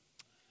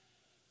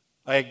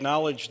I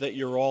acknowledge that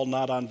you're all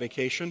not on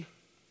vacation,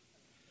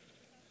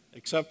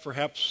 except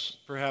perhaps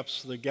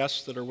the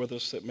guests that are with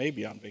us that may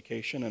be on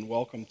vacation, and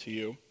welcome to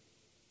you.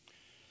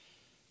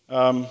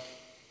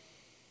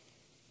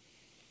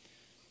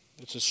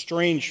 It's a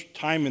strange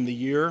time in the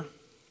year.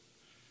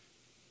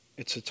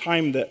 It's a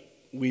time that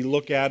we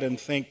look at and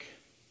think,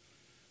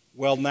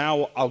 well,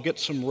 now I'll get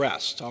some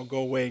rest. I'll go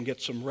away and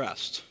get some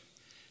rest.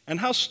 And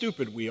how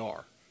stupid we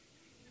are.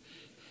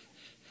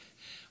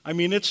 I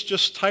mean, it's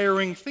just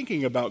tiring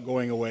thinking about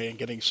going away and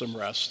getting some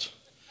rest.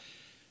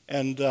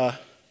 And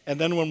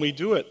then when we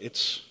do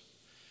it,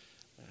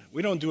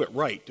 we don't do it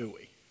right, do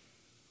we?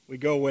 We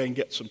go away and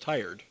get some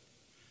tired.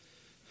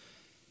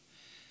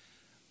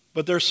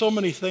 But there's so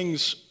many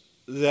things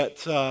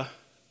that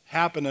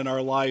happen in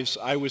our lives.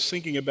 I was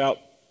thinking about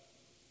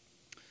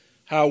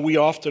how we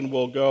often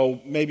will go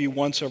maybe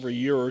once every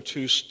year or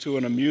two to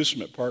an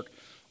amusement park.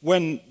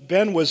 When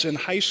Ben was in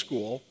high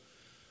school,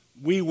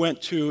 we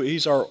went to,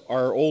 he's our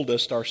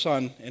oldest, our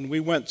son, and we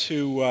went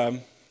to,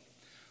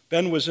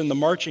 Ben was in the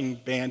marching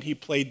band. He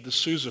played the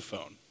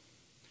sousaphone.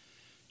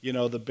 You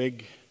know, the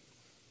big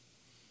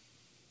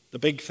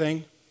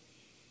thing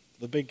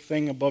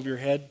above your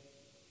head.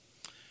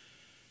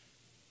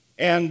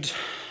 And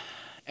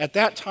at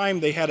that time,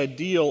 they had a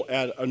deal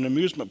at an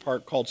amusement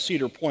park called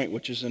Cedar Point,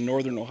 which is in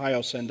northern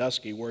Ohio,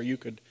 Sandusky, where you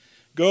could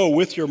go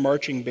with your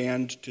marching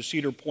band to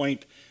Cedar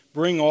Point,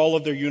 bring all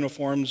of their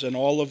uniforms and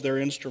all of their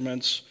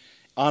instruments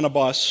on a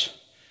bus,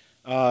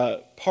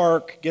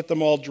 park, get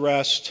them all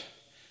dressed.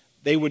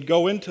 They would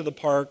go into the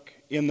park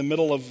in the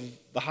middle of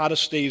the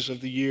hottest days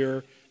of the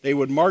year. They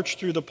would march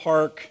through the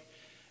park,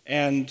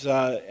 and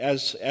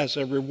as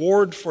a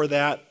reward for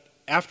that,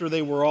 after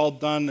they were all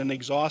done and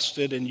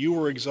exhausted, and you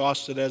were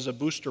exhausted as a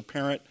booster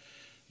parent,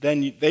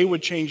 then they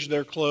would change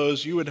their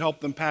clothes, you would help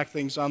them pack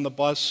things on the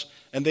bus,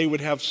 and they would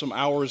have some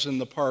hours in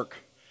the park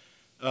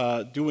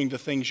doing the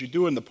things you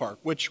do in the park.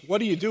 What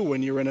do you do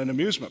when you're in an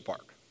amusement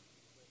park?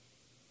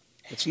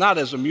 It's not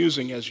as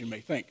amusing as you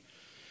may think.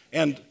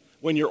 And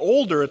when you're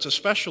older, it's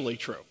especially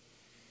true.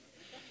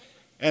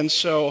 And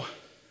so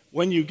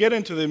when you get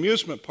into the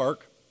amusement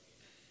park,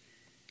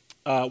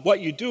 what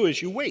you do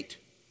is you wait.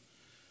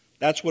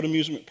 That's what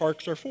amusement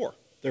parks are for.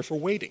 They're for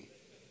waiting.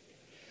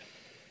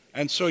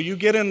 And so you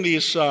get in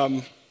these,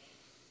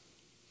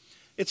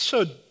 it's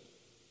so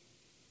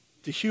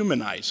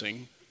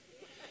dehumanizing.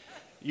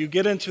 You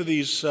get into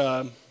these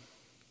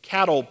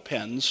cattle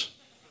pens,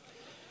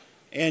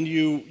 and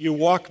you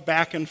walk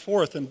back and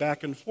forth,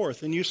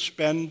 and you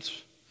spend,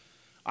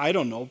 I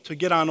don't know, to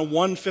get on a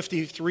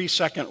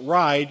 153-second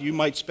ride, you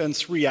might spend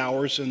 3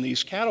 hours in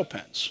these cattle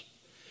pens.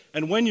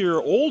 And when you're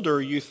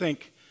older, you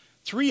think,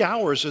 3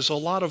 hours is a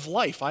lot of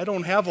life. I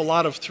don't have a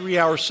lot of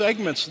 3-hour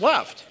segments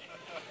left.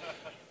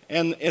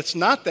 And it's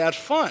not that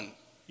fun.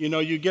 You know,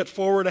 you get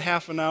forward a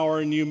half an hour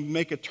and you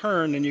make a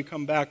turn and you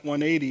come back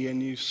 180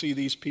 and you see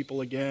these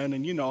people again,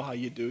 and you know how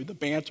you do. The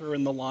banter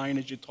and the line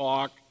as you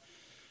talk.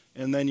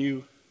 And then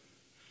you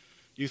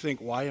think,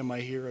 why am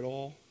I here at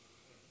all?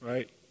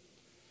 Right?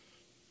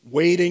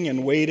 Waiting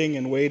and waiting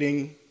and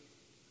waiting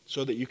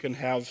so that you can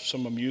have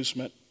some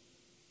amusement.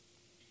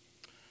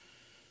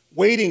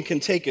 Waiting can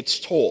take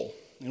its toll,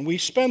 and we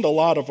spend a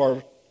lot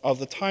of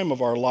the time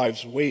of our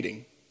lives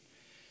waiting.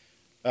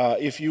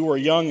 If you were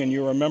young and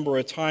you remember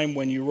a time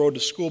when you rode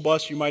a school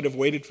bus, you might have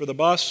waited for the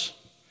bus.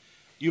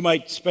 You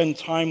might spend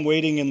time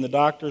waiting in the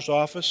doctor's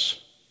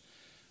office.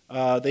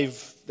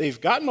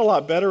 They've gotten a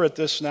lot better at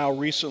this now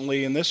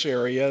recently in this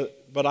area,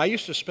 but I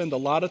used to spend a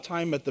lot of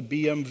time at the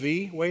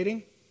BMV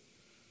waiting,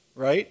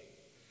 right?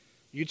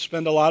 You'd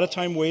spend a lot of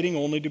time waiting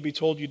only to be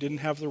told you didn't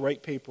have the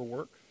right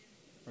paperwork,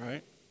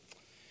 right?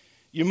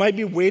 You might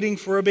be waiting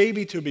for a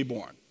baby to be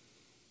born.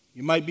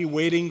 You might be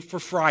waiting for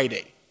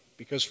Friday,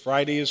 because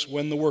Friday is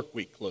when the work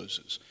week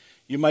closes.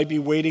 You might be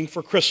waiting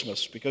for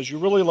Christmas, because you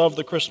really love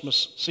the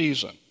Christmas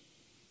season,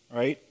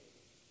 right?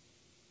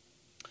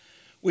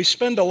 We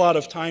spend a lot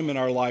of time in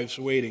our lives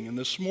waiting, and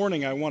this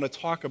morning I want to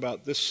talk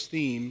about this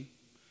theme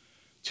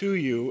to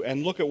you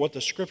and look at what the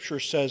Scripture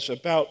says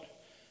about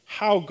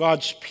how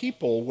God's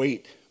people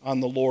wait on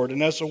the Lord.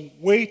 And as a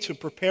way to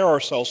prepare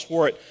ourselves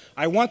for it,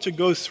 I want to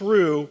go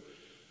through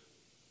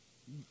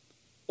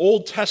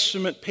Old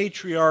Testament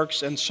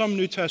patriarchs and some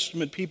New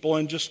Testament people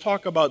and just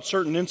talk about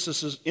certain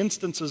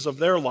instances of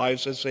their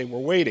lives as they were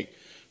waiting.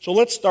 So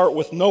let's start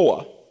with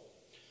Noah.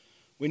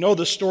 We know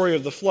the story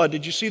of the flood.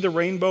 Did you see the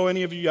rainbow,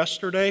 any of you,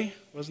 yesterday?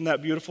 Wasn't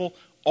that beautiful?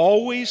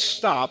 Always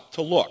stop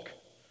to look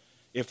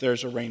if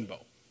there's a rainbow.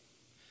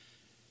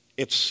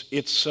 It's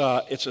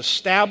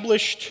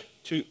established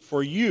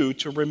for you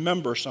to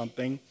remember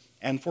something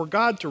and for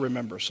God to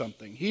remember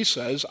something. He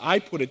says, I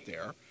put it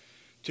there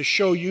to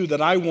show you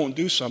that I won't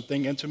do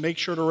something and to make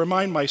sure to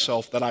remind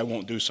myself that I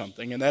won't do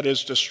something, and that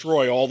is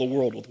destroy all the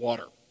world with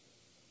water.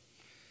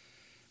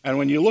 And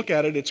when you look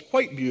at it, it's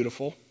quite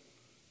beautiful.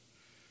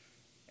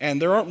 And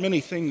there aren't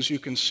many things you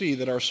can see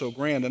that are so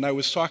grand. And I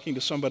was talking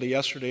to somebody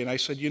yesterday, and I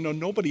said,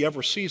 nobody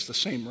ever sees the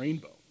same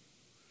rainbow.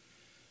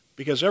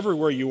 Because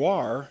everywhere you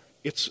are,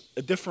 it's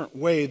a different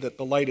way that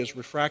the light is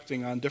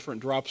refracting on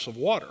different drops of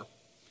water.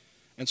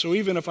 And so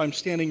even if I'm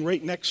standing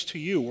right next to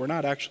you, we're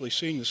not actually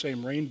seeing the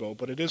same rainbow,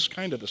 but it is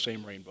kind of the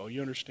same rainbow.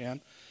 You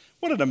understand?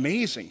 What an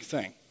amazing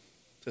thing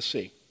to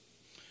see.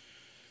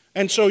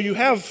 And so you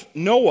have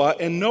Noah,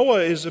 and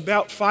Noah is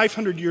about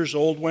 500 years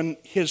old when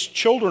his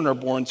children are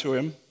born to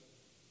him.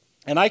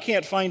 And I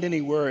can't find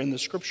anywhere in the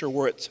scripture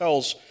where it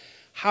tells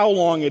how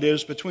long it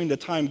is between the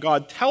time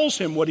God tells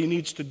him what he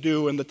needs to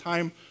do and the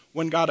time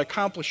when God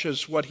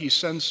accomplishes what he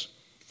sends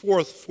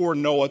forth for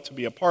Noah to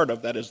be a part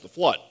of, that is the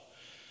flood.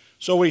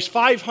 So he's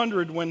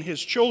 500 when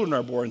his children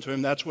are born to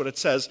him, that's what it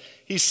says.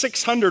 He's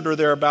 600 or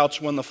thereabouts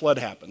when the flood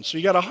happens. So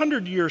you got a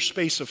 100-year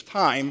space of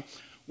time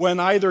when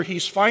either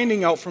he's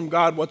finding out from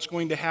God what's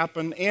going to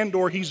happen, and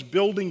or he's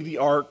building the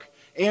ark,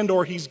 and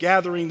or he's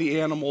gathering the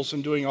animals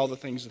and doing all the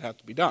things that have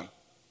to be done.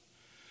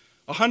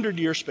 A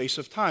 100-year space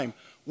of time,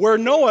 where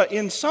Noah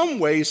in some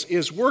ways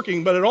is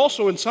working, but it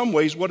also in some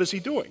ways, what is he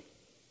doing?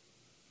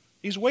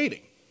 He's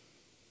waiting,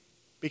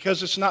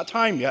 because it's not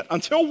time yet,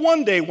 until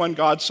one day when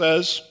God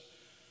says,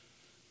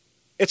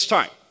 it's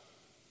time.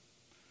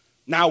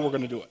 Now we're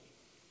going to do it.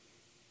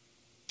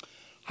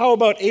 How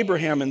about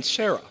Abraham and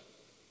Sarah?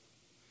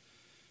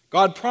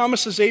 God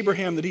promises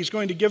Abraham that he's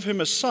going to give him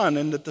a son,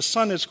 and that the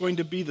son is going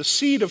to be the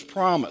seed of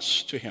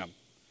promise to him.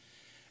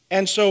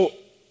 And so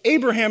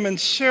Abraham and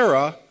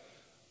Sarah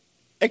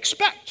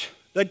expect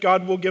that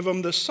God will give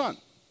them this son.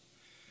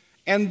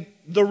 And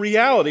the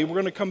reality, we're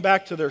going to come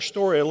back to their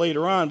story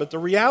later on, but the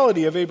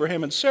reality of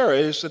Abraham and Sarah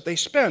is that they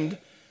spend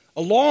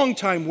a long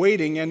time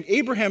waiting, and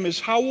Abraham is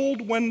how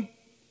old when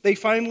they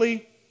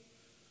finally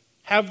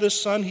have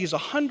this son? He's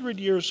 100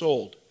 years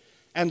old.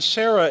 And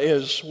Sarah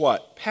is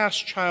what?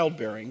 Past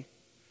childbearing.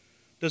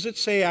 Does it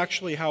say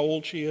actually how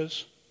old she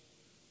is?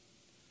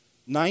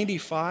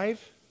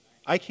 95?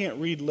 I can't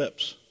read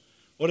lips.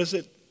 What is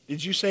it?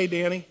 Did you say,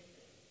 Danny?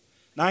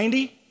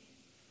 90?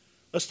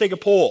 Let's take a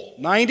poll.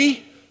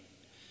 90?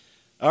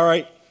 All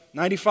right.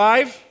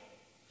 95?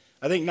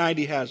 I think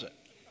 90 has it.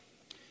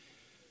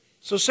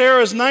 So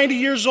Sarah is 90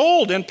 years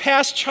old and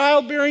past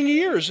childbearing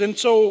years. And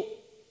so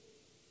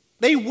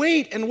they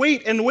wait and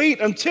wait and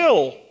wait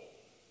until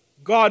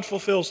God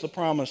fulfills the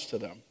promise to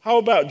them. How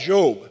about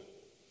Job?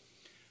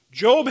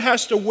 Job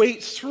has to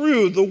wait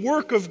through the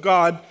work of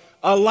God,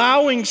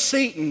 allowing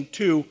Satan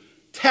to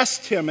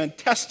test him and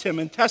test him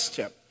and test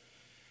him.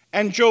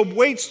 And Job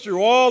waits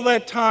through all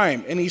that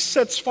time, and he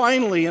sits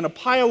finally in a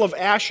pile of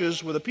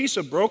ashes with a piece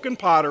of broken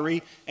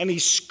pottery, and he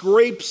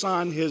scrapes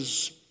on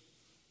his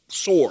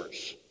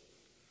sores.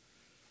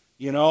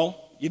 You know,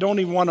 you don't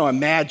even want to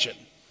imagine.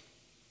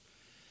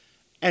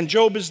 And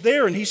Job is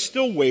there, and he's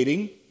still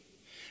waiting.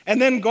 And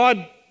then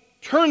God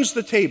turns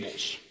the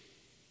tables,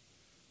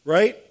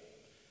 right?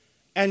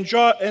 And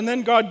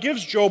then God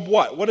gives Job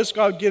what? What does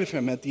God give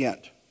him at the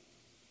end?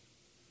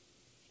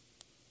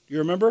 Do you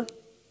remember?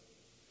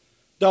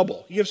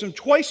 Double. He gives him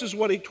twice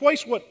what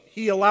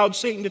he allowed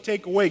Satan to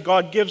take away,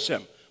 God gives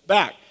him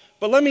back.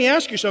 But let me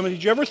ask you something.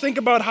 Did you ever think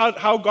about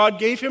how God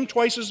gave him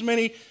twice as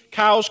many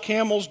cows,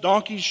 camels,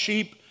 donkeys,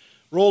 sheep,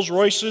 Rolls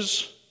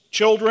Royces,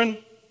 children?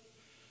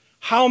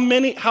 How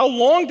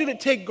long did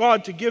it take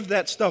God to give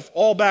that stuff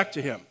all back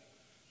to him?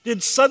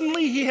 Did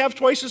suddenly he have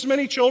twice as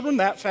many children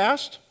that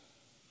fast?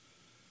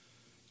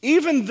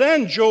 Even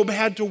then, Job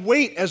had to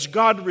wait as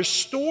God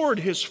restored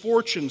his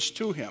fortunes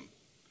to him.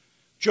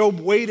 Job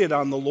waited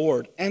on the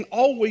Lord and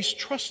always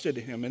trusted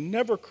him and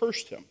never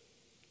cursed him.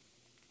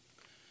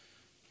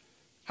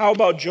 How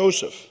about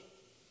Joseph?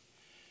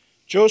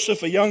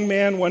 Joseph, a young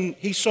man, when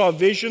he saw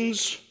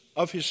visions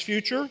of his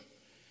future,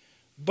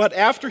 but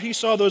after he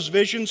saw those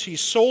visions, he's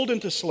sold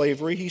into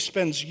slavery. He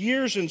spends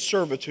years in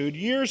servitude,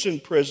 years in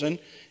prison,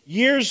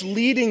 years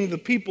leading the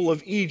people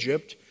of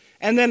Egypt.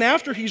 And then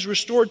after he's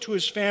restored to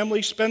his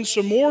family, spends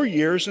some more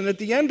years. And at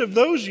the end of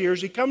those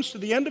years, he comes to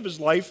the end of his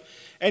life,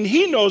 and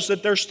he knows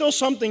that there's still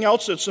something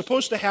else that's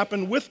supposed to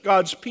happen with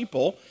God's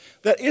people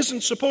that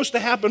isn't supposed to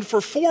happen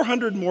for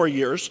 400 more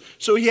years.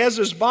 So he has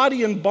his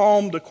body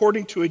embalmed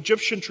according to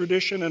Egyptian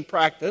tradition and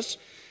practice.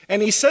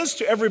 And he says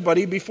to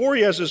everybody, before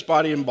he has his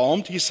body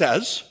embalmed, he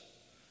says,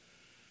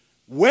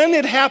 when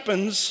it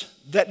happens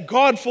that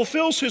God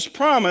fulfills his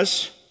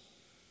promise,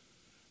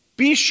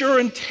 be sure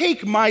and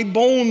take my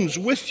bones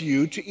with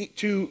you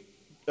to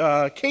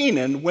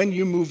Canaan when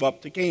you move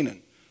up to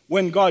Canaan,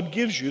 when God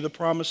gives you the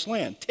promised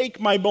land. Take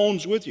my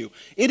bones with you.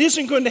 It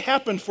isn't going to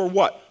happen for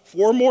what?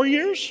 4 more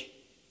years?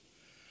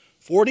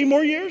 40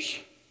 more years?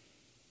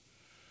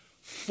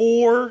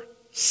 4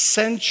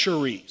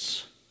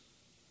 centuries.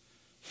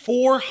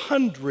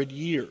 400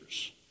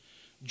 years.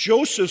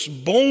 Joseph's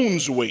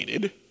bones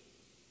waited,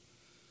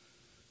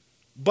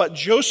 but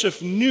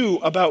Joseph knew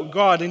about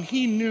God, and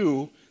he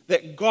knew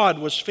that God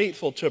was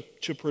faithful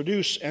to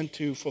produce and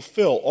to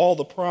fulfill all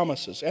the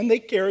promises. And they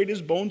carried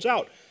his bones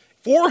out.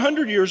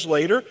 400 years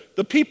later,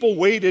 the people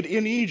waited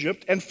in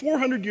Egypt, and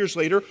 400 years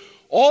later,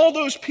 all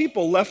those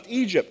people left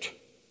Egypt.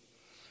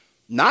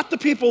 Not the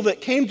people that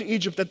came to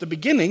Egypt at the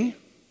beginning,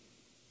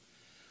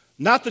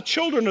 Not the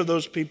children of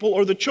those people,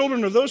 or the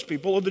children of those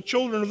people, or the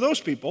children of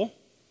those people.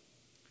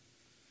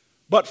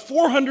 But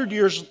 400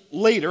 years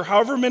later,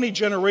 however many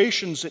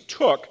generations it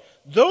took,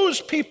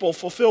 those people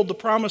fulfilled the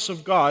promise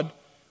of God,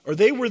 or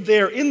they were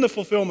there in the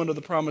fulfillment of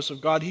the promise of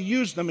God. He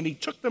used them and he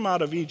took them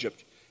out of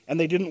Egypt, and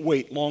they didn't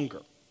wait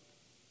longer.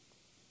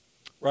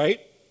 Right?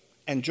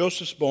 And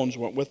Joseph's bones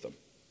went with them.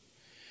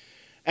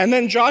 And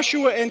then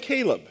Joshua and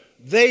Caleb,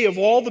 they, of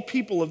all the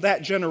people of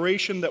that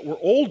generation that were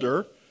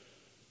older,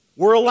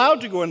 were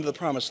allowed to go into the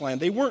promised land.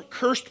 They weren't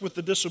cursed with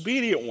the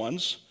disobedient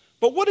ones,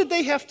 but what did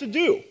they have to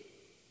do?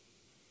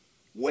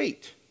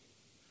 Wait.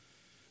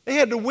 They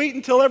had to wait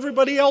until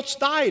everybody else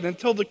died,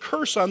 until the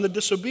curse on the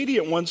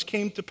disobedient ones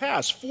came to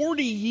pass.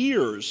 40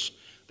 years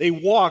they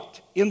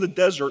walked in the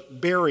desert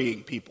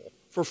burying people.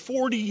 For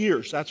 40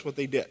 years, that's what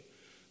they did.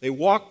 They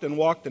walked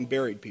and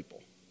buried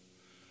people,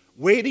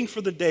 waiting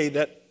for the day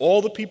that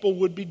all the people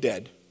would be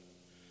dead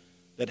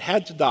that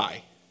had to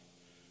die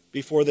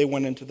before they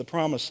went into the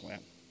promised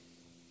land.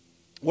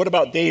 What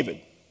about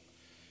David?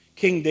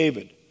 King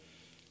David.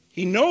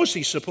 He knows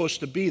he's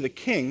supposed to be the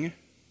king,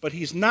 but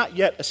he's not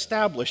yet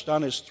established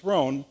on his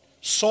throne.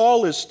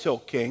 Saul is still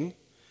king,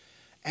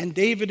 and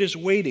David is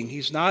waiting.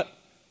 He's not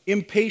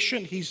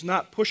impatient, he's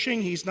not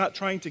pushing, he's not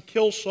trying to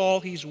kill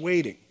Saul, he's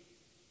waiting.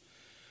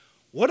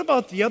 What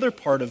about the other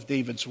part of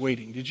David's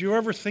waiting? Did you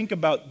ever think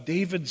about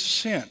David's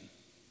sin?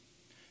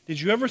 Did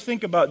you ever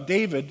think about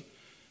David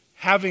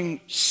having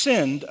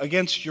sinned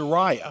against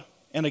Uriah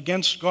and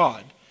against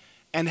God,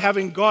 and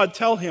having God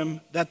tell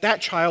him that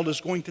that child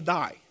is going to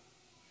die?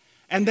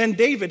 And then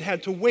David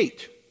had to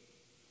wait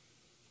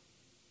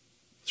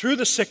through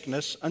the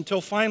sickness until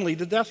finally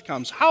the death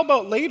comes. How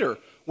about later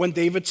when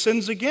David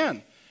sins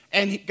again?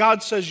 And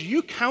God says,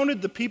 you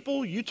counted the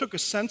people, you took a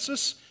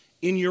census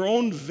in your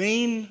own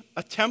vain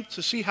attempt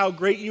to see how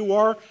great you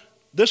are.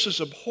 This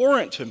is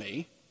abhorrent to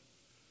me,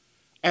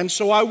 and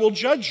so I will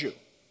judge you.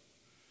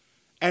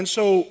 And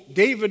so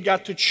David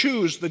got to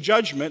choose the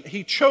judgment.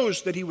 He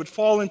chose that he would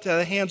fall into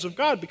the hands of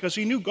God because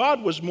he knew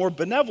God was more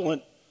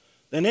benevolent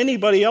than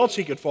anybody else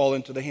he could fall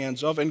into the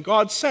hands of. And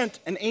God sent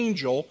an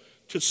angel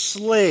to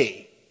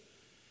slay.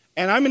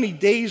 And how many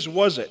days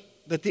was it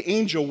that the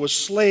angel was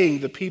slaying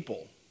the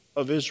people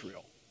of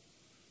Israel,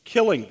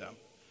 killing them?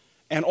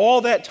 And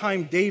all that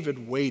time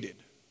David waited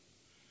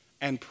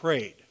and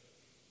prayed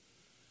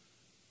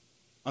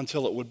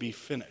until it would be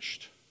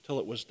finished, till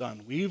it was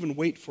done. We even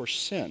wait for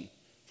sin,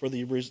 for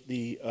the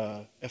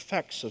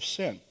effects of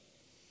sin.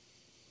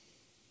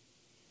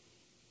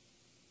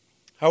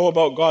 How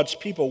about God's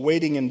people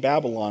waiting in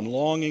Babylon,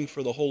 longing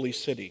for the holy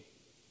city?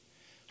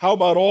 How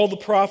about all the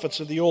prophets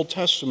of the Old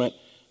Testament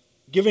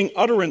giving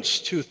utterance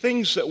to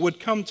things that would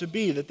come to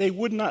be that they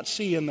would not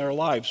see in their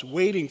lives,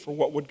 waiting for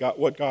what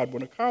God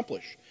would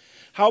accomplish?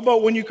 How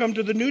about when you come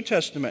to the New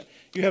Testament?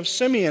 You have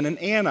Simeon and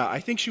Anna. I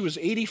think she was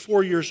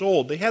 84 years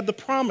old. They had the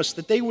promise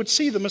that they would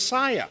see the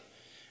Messiah.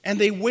 And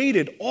they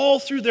waited all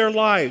through their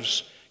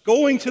lives,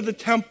 going to the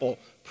temple,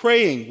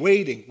 praying,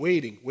 waiting,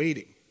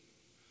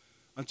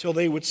 until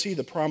they would see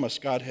the promise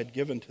God had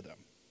given to them.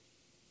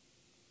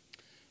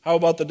 How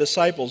about the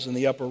disciples in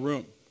the upper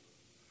room?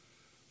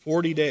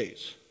 40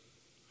 days,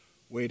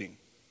 waiting.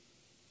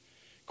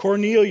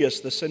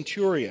 Cornelius, the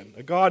centurion,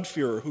 a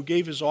God-fearer who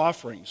gave his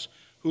offerings,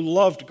 who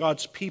loved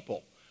God's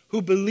people, who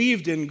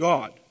believed in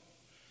God,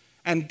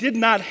 and did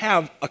not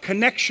have a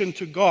connection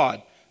to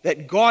God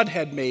that God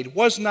had made,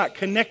 was not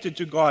connected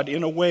to God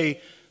in a way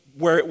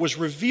where it was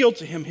revealed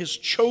to him his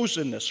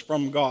chosenness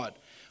from God,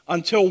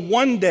 until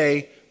one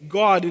day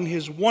God in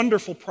his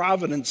wonderful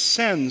providence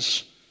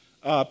sends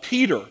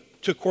Peter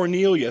to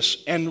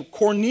Cornelius, and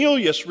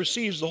Cornelius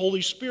receives the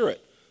Holy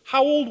Spirit.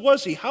 How old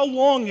was he? How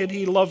long had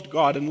he loved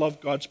God and loved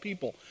God's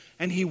people?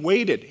 And he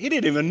waited. He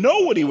didn't even know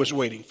what he was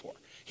waiting for.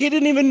 He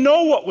didn't even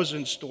know what was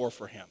in store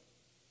for him,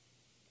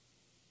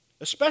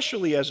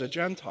 especially as a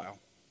Gentile.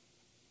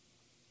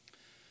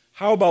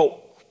 How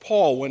about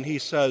Paul when he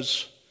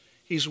says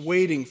he's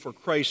waiting for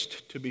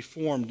Christ to be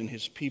formed in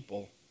his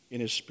people, in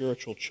his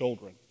spiritual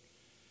children?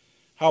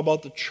 How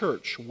about the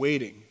church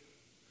waiting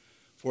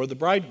for the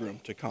bridegroom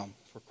to come,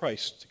 for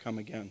Christ to come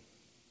again?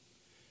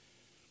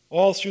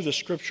 All through the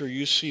scripture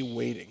you see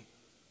waiting.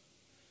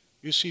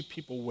 You see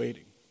people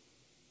waiting.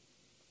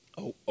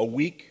 A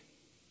week,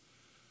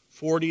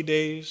 40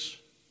 days,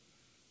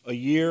 a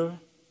year,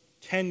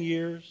 10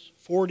 years,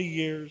 40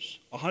 years,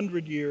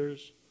 100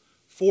 years,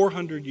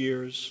 400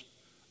 years,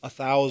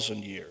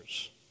 1,000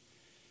 years.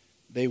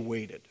 They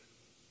waited.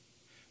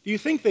 Do you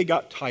think they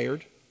got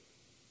tired?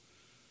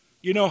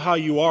 You know how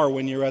you are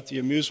when you're at the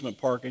amusement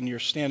park and you're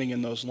standing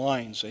in those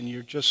lines and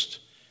you're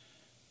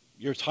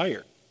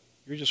tired.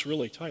 You're just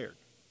really tired.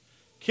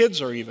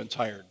 Kids are even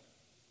tired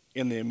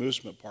in the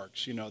amusement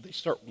parks. You know, they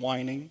start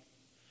whining.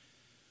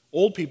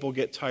 Old people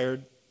get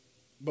tired,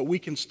 but we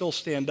can still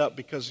stand up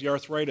because the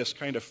arthritis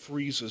kind of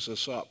freezes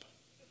us up,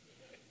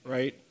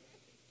 right?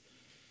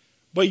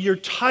 But you're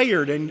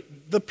tired, and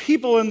the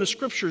people in the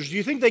scriptures, do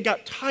you think they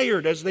got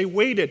tired as they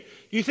waited?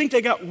 Do you think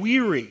they got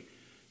weary?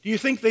 Do you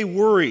think they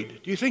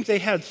worried? Do you think they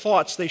had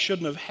thoughts they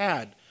shouldn't have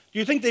had? Do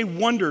you think they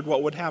wondered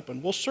what would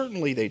happen? Well,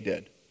 certainly they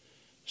did.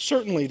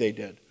 Certainly they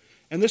did.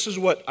 And this is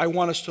what I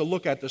want us to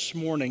look at this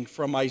morning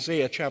from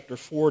Isaiah chapter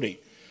 40.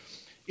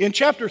 In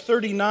chapter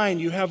 39,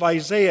 you have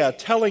Isaiah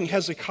telling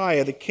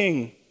Hezekiah, the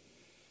king,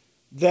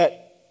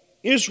 that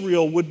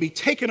Israel would be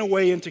taken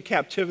away into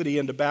captivity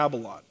into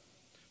Babylon.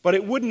 But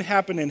it wouldn't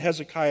happen in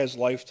Hezekiah's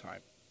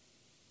lifetime.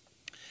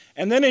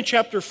 And then in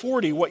chapter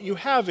 40, what you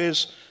have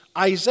is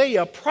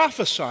Isaiah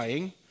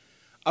prophesying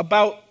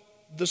about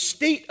the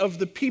state of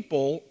the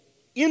people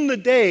in the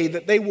day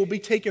that they will be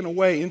taken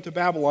away into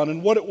Babylon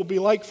and what it will be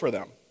like for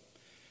them.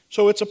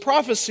 So it's a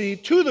prophecy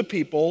to the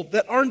people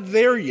that aren't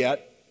there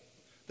yet,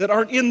 that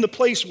aren't in the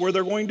place where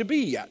they're going to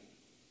be yet.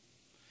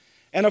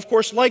 And of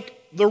course, like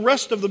the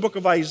rest of the book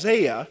of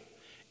Isaiah,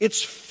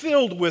 it's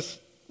filled with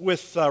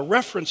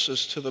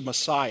references to the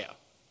Messiah,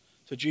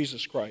 to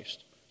Jesus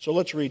Christ. So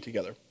let's read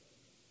together.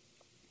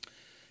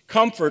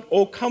 Comfort,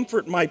 O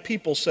comfort my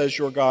people, says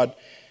your God.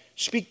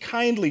 Speak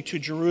kindly to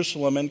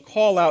Jerusalem and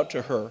call out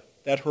to her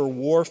that her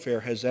warfare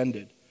has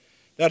ended,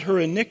 that her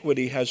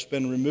iniquity has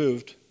been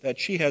removed, that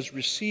she has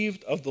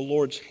received of the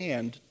Lord's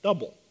hand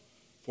double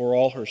for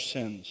all her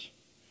sins.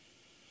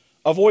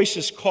 A voice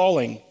is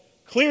calling,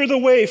 clear the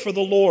way for the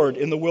Lord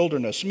in the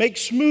wilderness. Make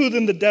smooth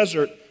in the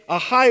desert a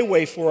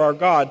highway for our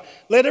God.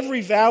 Let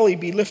every valley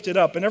be lifted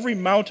up and every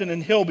mountain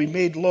and hill be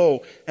made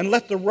low, and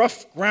let the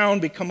rough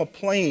ground become a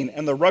plain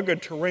and the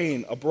rugged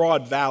terrain a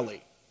broad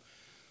valley.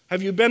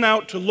 Have you been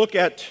out to look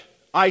at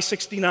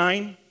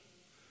I-69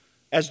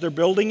 as they're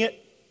building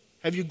it?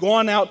 Have you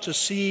gone out to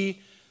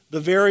see the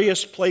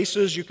various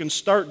places? You can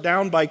start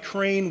down by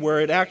Crane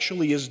where it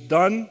actually is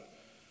done,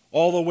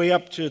 all the way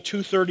up to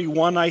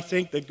 231, I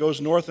think, that goes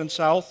north and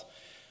south.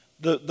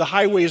 The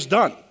highway is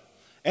done.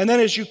 And then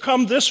as you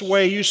come this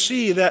way, you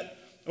see that,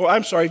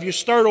 if you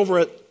start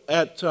over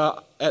at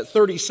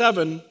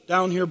 37,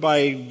 down here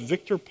by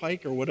Victor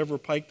Pike, or whatever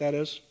Pike that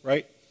is,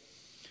 right?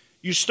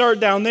 You start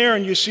down there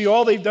and you see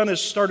all they've done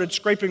is started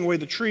scraping away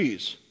the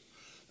trees.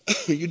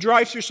 You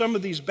drive through some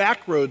of these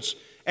back roads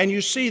and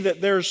you see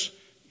that there's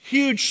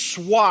huge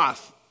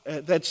swath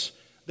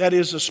that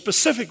is a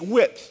specific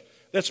width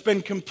that's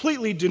been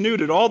completely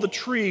denuded. All the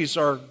trees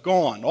are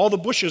gone. All the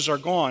bushes are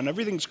gone.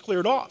 Everything's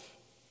cleared off.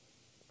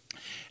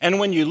 And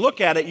when you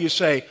look at it, you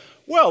say,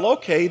 well,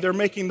 okay, they're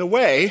making the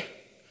way,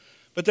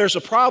 but there's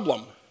a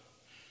problem.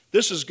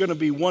 This is going to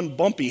be one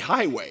bumpy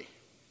highway.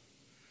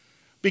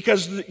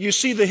 Because you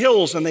see the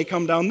hills and they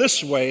come down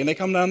this way and they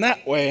come down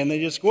that way and they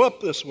just go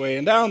up this way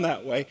and down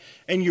that way.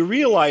 And you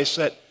realize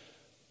that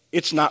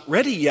it's not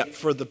ready yet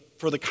for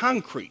the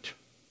concrete.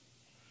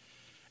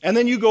 And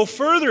then you go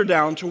further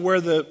down to where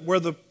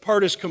the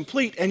part is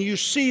complete and you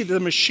see the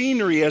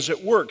machinery as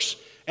it works.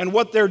 And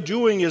what they're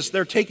doing is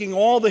they're taking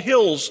all the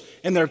hills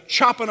and they're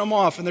chopping them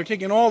off, and they're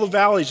taking all the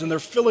valleys and they're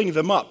filling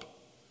them up.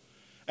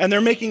 And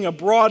they're making a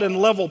broad and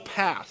level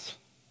path,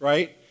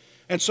 right?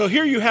 And so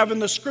here you have in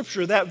the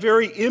scripture that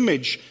very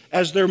image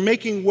as they're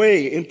making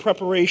way in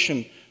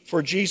preparation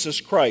for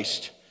Jesus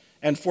Christ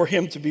and for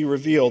him to be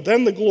revealed.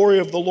 Then the glory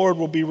of the Lord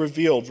will be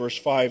revealed, verse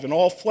 5, and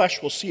all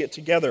flesh will see it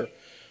together,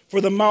 for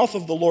the mouth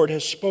of the Lord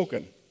has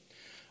spoken.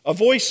 A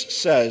voice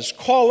says,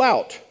 call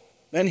out.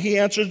 Then he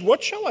answered,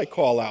 what shall I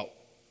call out?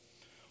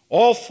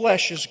 All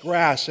flesh is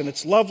grass, and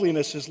its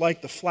loveliness is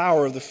like the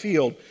flower of the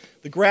field.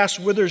 The grass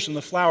withers and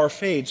the flower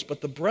fades, but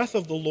the breath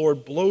of the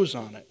Lord blows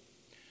on it.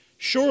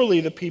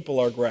 Surely the people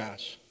are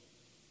grass.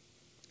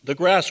 The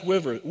grass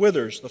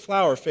withers, the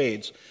flower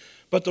fades,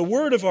 but the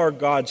word of our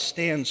God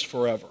stands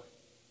forever.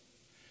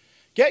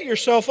 Get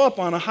yourself up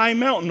on a high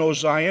mountain, O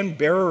Zion,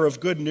 bearer of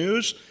good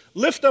news.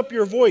 Lift up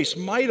your voice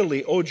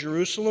mightily, O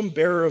Jerusalem,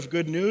 bearer of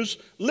good news.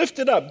 Lift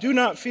it up, do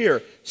not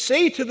fear.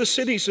 Say to the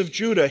cities of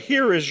Judah,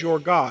 here is your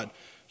God.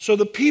 So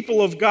the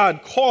people of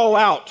God call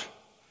out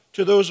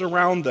to those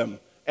around them,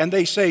 and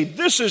they say,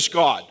 this is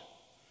God.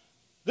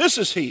 This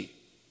is he.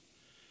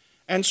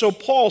 And so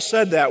Paul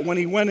said that when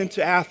he went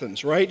into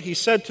Athens, right? He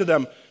said to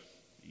them,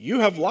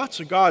 you have lots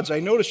of gods. I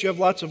notice you have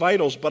lots of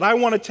idols, but I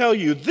want to tell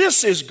you,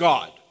 this is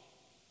God.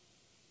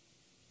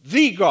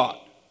 The God.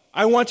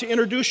 I want to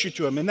introduce you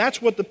to him. And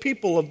that's what the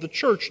people of the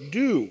church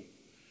do.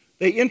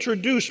 They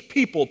introduce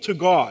people to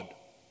God.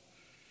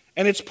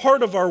 And it's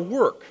part of our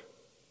work.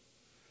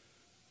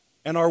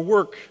 And our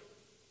work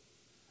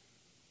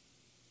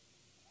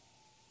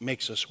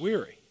makes us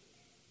weary.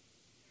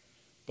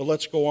 But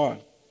let's go on.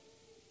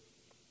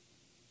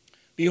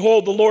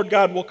 Behold, the Lord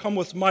God will come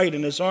with might,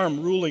 and his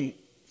arm ruling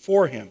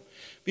for him.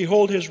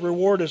 Behold, his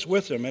reward is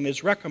with him, and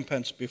his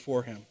recompense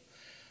before him.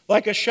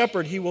 Like a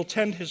shepherd, he will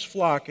tend his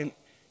flock, and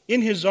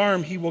in his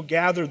arm he will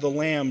gather the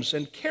lambs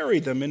and carry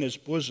them in his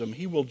bosom.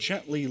 He will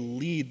gently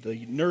lead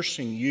the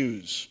nursing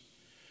ewes.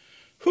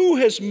 Who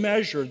has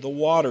measured the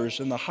waters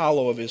in the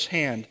hollow of his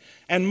hand,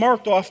 and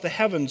marked off the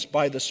heavens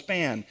by the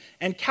span,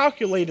 and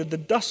calculated the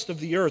dust of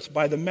the earth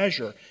by the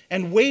measure,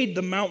 and weighed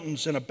the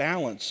mountains in a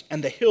balance,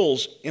 and the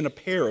hills in a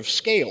pair of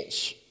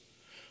scales?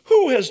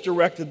 Who has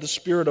directed the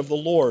Spirit of the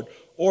Lord,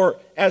 or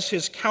as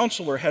his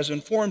counselor has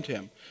informed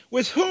him?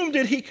 With whom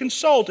did he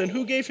consult, and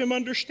who gave him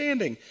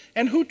understanding?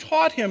 And who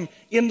taught him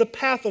in the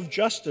path of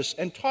justice,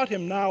 and taught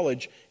him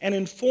knowledge, and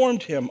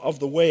informed him of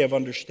the way of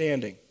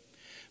understanding?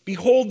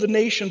 Behold, the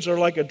nations are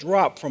like a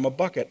drop from a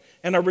bucket,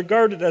 and are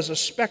regarded as a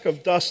speck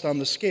of dust on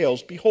the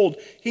scales. Behold,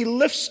 he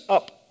lifts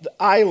up the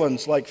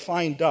islands like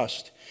fine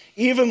dust.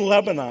 Even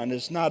Lebanon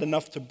is not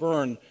enough to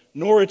burn,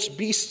 nor its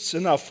beasts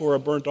enough for a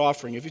burnt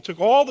offering. If you took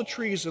all the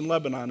trees in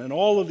Lebanon and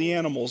all of the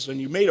animals,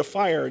 and you made a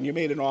fire and you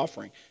made an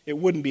offering, it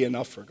wouldn't be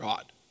enough for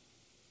God.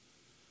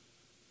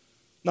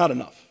 Not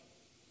enough.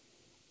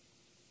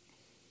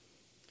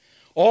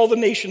 All the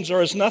nations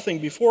are as nothing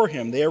before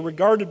him. They are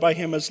regarded by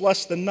him as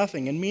less than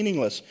nothing and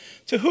meaningless.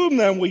 To whom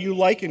then will you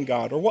liken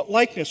God, or what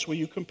likeness will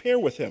you compare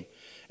with him?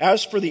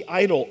 As for the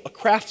idol, a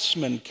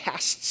craftsman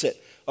casts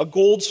it, a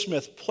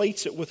goldsmith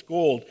plates it with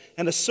gold,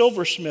 and a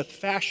silversmith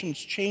fashions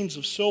chains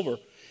of silver.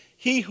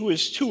 He who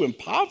is too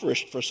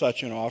impoverished for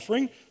such an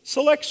offering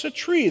selects a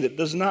tree that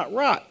does not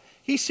rot.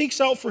 He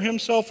seeks out for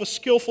himself a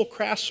skillful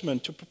craftsman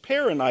to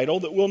prepare an idol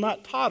that will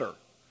not totter.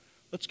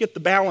 Let's get the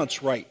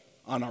balance right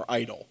on our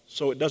idol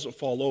so it doesn't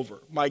fall over.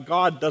 My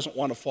God doesn't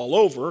want to fall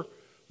over.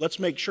 Let's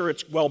make sure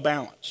it's well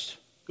balanced.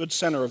 Good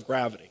center of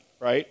gravity,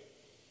 right?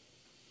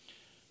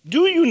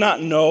 Do you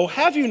not know?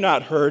 Have you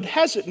not heard?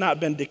 Has it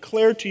not been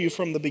declared to you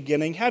from the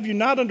beginning? Have you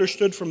not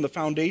understood from the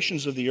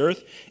foundations of the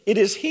earth? It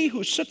is he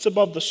who sits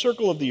above the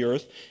circle of the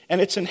earth, and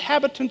its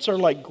inhabitants are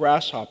like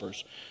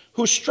grasshoppers,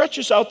 who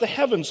stretches out the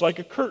heavens like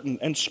a curtain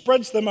and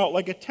spreads them out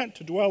like a tent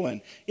to dwell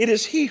in. It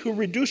is he who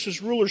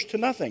reduces rulers to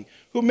nothing,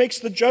 who makes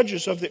the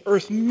judges of the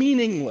earth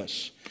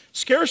meaningless.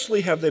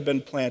 Scarcely have they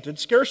been planted,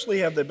 scarcely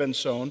have they been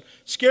sown,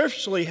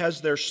 scarcely has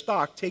their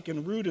stock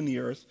taken root in the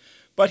earth,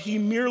 but he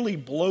merely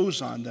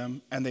blows on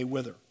them and they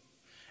wither.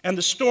 And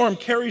the storm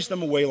carries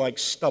them away like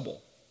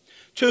stubble.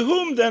 To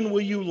whom then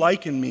will you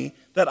liken me,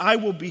 that I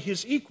will be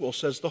his equal,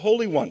 says the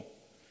Holy One?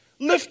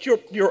 Lift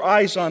your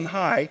eyes on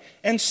high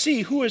and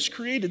see who has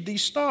created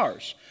these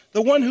stars.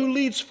 The one who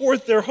leads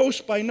forth their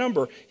host by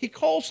number. He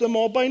calls them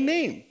all by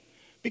name.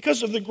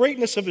 Because of the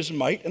greatness of his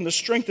might and the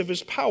strength of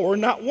his power,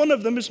 not one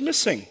of them is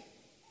missing.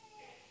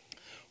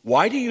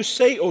 Why do you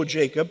say, O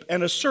Jacob,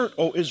 and assert,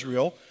 O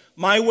Israel,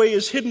 my way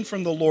is hidden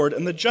from the Lord,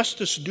 and the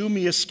justice due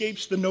me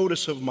escapes the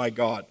notice of my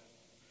God?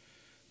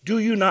 Do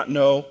you not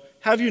know?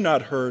 Have you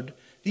not heard?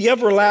 The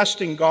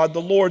everlasting God, the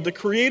Lord, the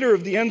creator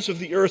of the ends of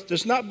the earth,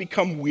 does not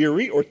become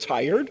weary or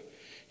tired.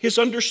 His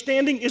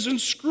understanding is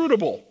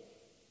inscrutable.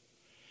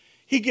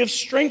 He gives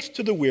strength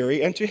to the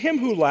weary, and to him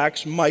who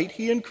lacks might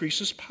he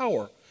increases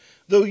power.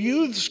 Though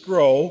youths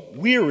grow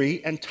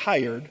weary and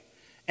tired,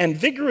 and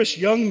vigorous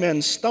young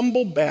men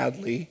stumble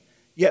badly,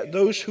 yet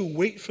those who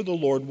wait for the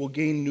Lord will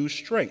gain new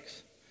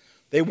strength.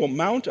 They will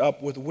mount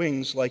up with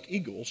wings like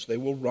eagles. They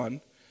will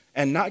run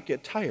and not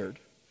get tired.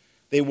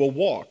 They will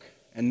walk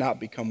and not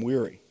become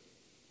weary.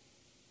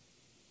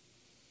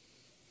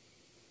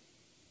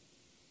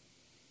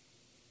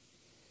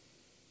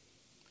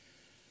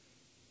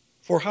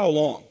 For how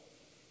long?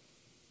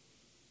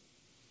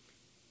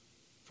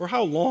 For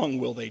how long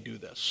will they do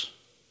this?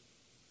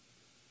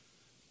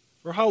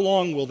 For how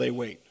long will they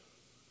wait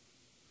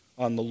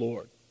on the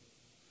Lord?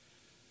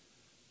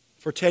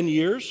 For 10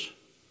 years?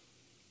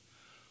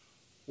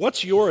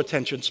 What's your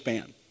attention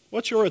span?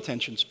 What's your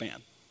attention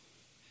span?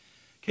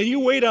 Can you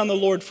wait on the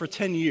Lord for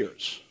 10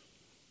 years?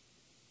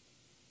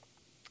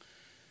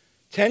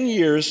 10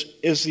 years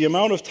is the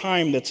amount of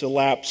time that's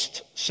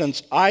elapsed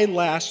since I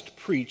last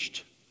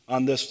preached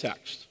on this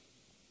text.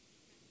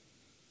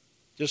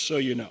 Just so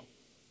you know.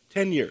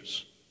 10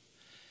 years.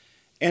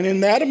 And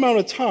in that amount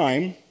of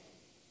time,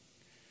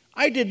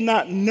 I did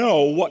not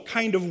know what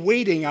kind of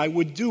waiting I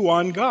would do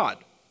on God.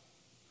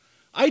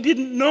 I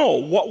didn't know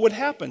what would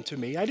happen to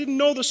me. I didn't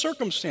know the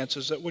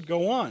circumstances that would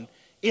go on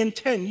in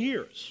 10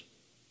 years.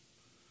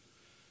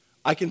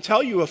 I can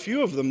tell you a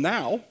few of them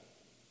now,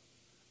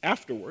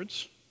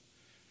 afterwards,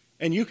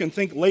 and you can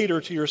think later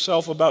to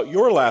yourself about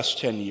your last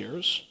 10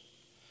 years.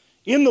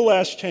 In the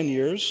last 10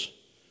 years,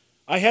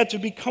 I had to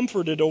be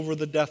comforted over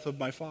the death of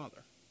my father.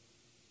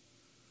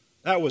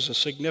 That was a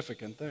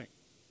significant thing.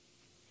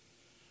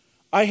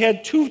 I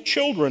had 2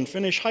 children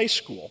finish high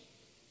school.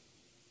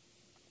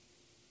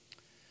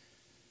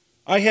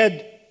 I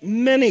had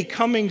many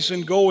comings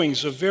and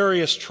goings of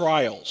various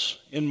trials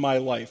in my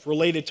life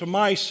related to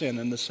my sin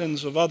and the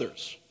sins of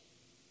others.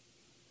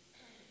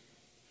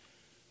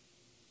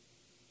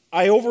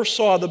 I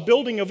oversaw the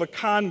building of a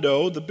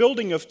condo, the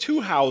building of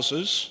 2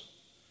 houses,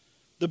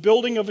 the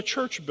building of a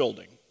church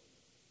building.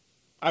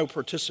 I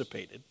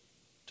participated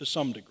to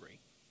some degree,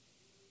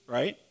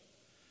 right?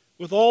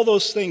 With all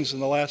those things in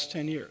the last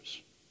 10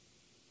 years.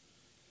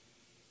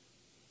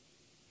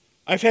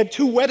 I've had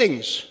 2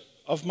 weddings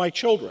of my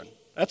children.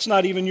 That's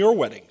not even your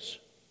weddings.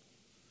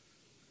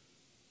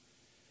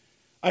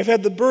 I've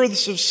had the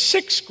births of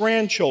 6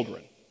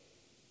 grandchildren.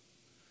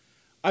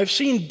 I've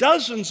seen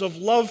dozens of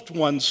loved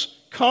ones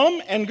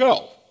come and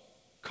go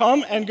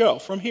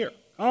from here,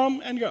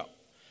 come and go.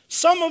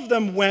 Some of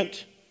them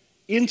went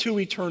into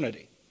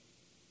eternity.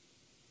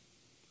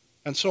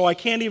 And so I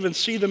can't even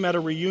see them at a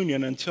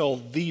reunion until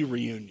the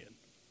reunion.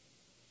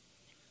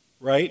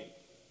 Right?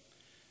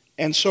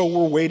 And so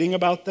we're waiting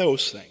about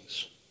those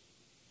things.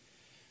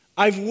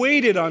 I've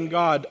waited on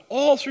God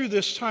all through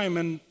this time,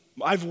 and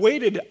I've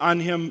waited on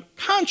Him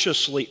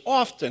consciously,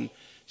 often,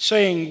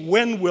 saying,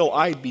 when will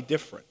I be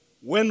different?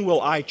 When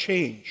will I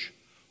change?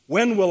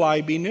 When will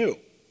I be new?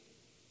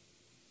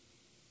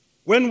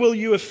 When will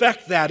you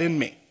effect that in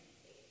me?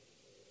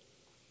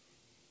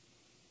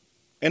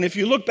 And if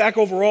you look back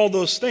over all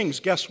those things,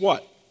 guess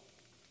what?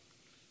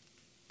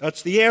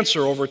 That's the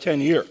answer over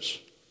 10 years.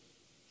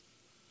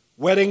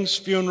 Weddings,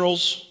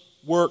 funerals,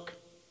 work,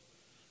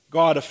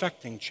 God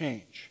effecting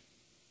change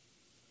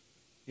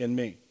in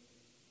me.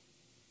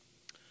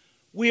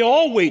 We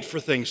all wait for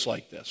things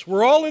like this.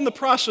 We're all in the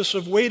process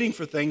of waiting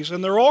for things,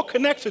 and they're all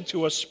connected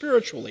to us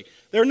spiritually.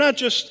 They're not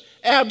just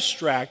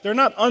abstract. They're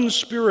not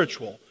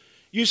unspiritual.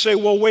 You say,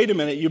 well, wait a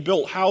minute, you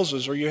built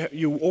houses, or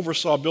you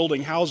oversaw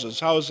building houses.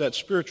 How is that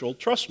spiritual?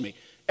 Trust me,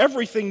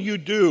 everything you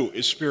do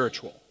is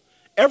spiritual.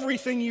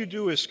 Everything you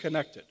do is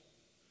connected.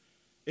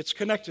 It's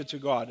connected to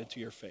God and to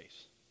your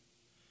faith.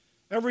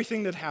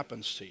 Everything that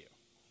happens to you.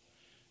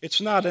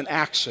 It's not an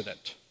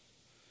accident.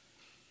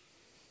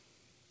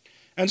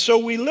 And so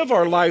we live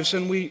our lives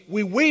and we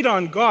wait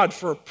on God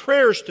for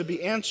prayers to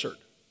be answered.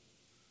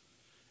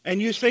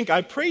 And you think,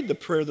 I prayed the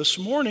prayer this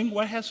morning,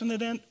 why hasn't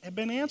it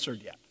been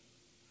answered yet?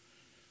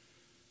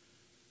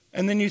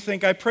 And then you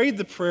think, I prayed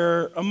the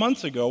prayer a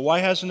month ago, why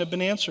hasn't it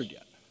been answered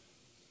yet?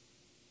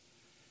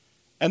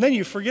 And then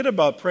you forget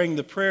about praying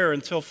the prayer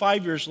until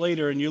 5 years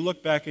later, and you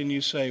look back and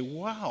you say,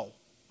 wow,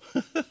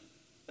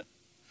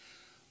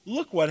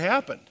 look what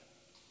happened.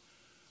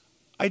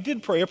 I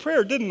did pray a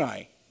prayer, didn't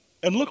I?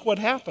 And look what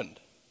happened.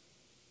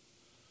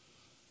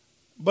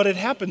 But it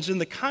happens in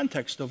the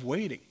context of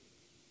waiting.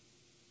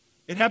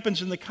 It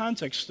happens in the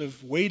context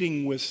of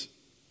waiting with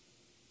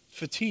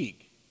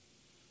fatigue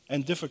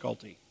and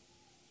difficulty.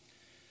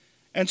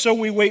 And so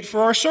we wait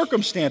for our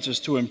circumstances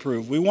to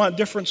improve. We want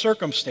different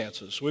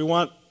circumstances. We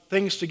want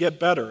things to get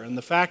better. And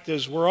the fact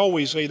is, we're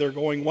always either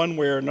going one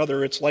way or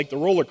another. It's like the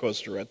roller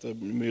coaster at the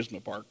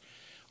amusement park.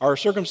 Our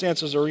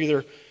circumstances are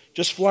either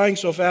just flying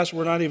so fast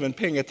we're not even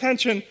paying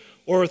attention,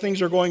 or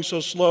things are going so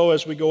slow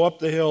as we go up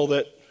the hill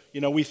that,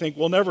 we think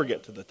we'll never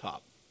get to the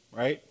top,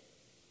 right?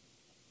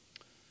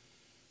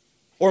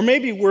 Or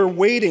maybe we're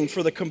waiting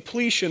for the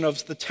completion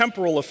of the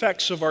temporal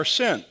effects of our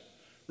sin.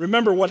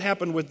 Remember what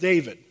happened with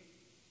David.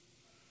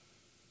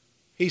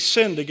 He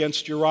sinned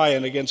against Uriah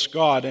and against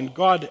God, and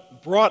God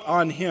brought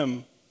on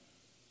him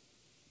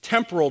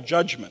temporal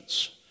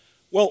judgments.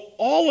 Well,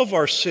 all of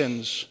our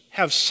sins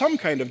have some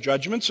kind of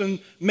judgments, and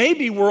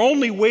maybe we're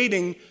only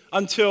waiting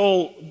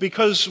until,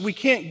 because we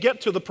can't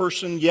get to the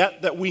person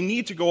yet that we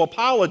need to go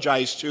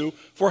apologize to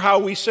for how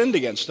we sinned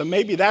against them.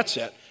 Maybe that's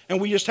it. And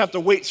we just have to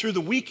wait through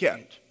the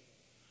weekend.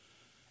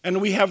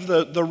 And we have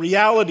the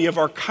reality of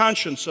our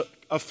conscience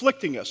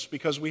afflicting us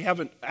because we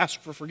haven't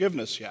asked for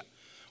forgiveness yet.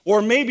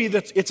 Or maybe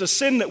that it's a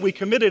sin that we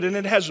committed and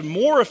it has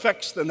more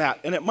effects than that,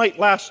 and it might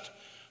last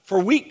for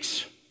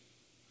weeks.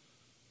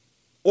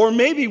 Or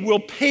maybe we'll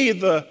pay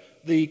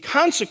the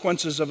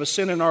consequences of a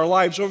sin in our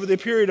lives over the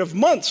period of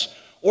months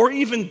or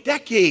even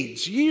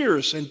decades,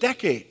 years and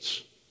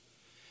decades.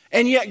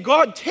 And yet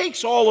God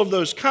takes all of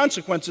those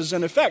consequences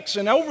and effects,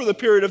 and over the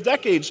period of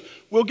decades,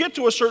 we'll get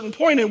to a certain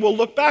point and we'll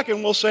look back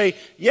and we'll say,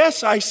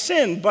 yes, I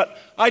sinned, but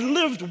I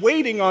lived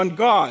waiting on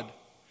God.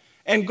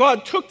 And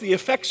God took the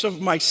effects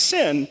of my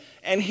sin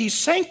and He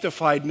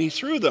sanctified me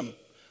through them.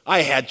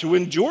 I had to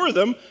endure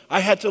them. I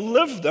had to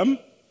live them.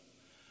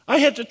 I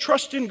had to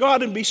trust in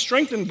God and be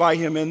strengthened by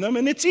Him in them.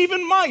 And it's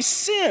even my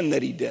sin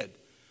that He did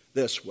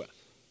this with.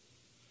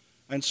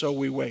 And so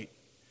we wait,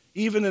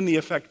 even in the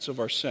effects of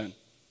our sin.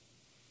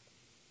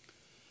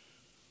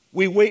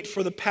 We wait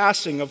for the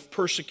passing of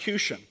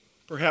persecution,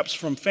 perhaps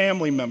from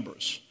family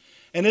members.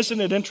 And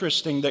isn't it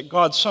interesting that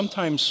God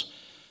sometimes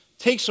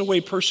takes away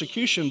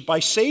persecution by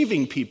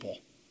saving people?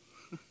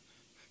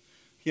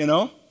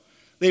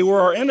 They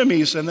were our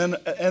enemies, and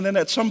then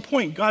at some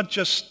point God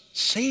just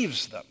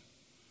saves them.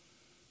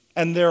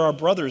 And they're our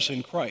brothers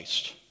in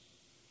Christ.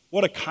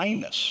 What a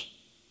kindness.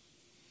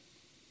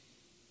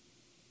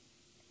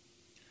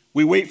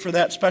 We wait for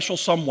that special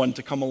someone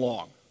to come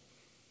along.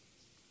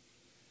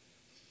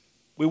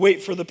 We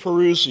wait for the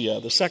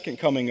Parousia, the second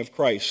coming of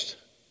Christ.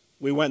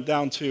 We went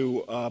down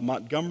to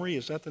Montgomery,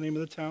 is that the name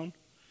of the town?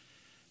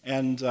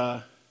 And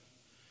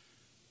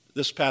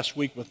this past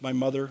week with my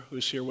mother,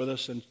 who's here with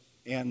us,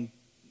 and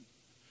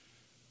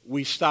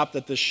we stopped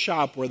at this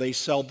shop where they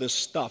sell this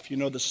stuff.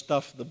 The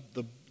stuff,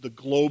 the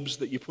globes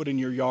that you put in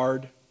your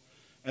yard,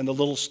 and the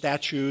little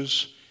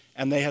statues,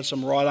 and they had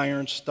some wrought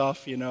iron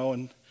stuff,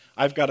 and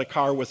I've got a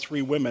car with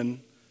 3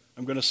 women.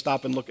 I'm going to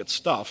stop and look at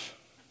stuff,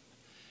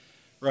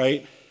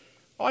 right?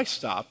 Well, I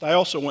stopped. I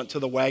also went to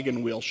the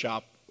wagon wheel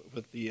shop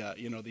with the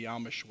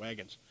Amish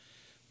wagons.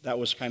 That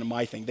was kind of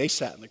my thing. They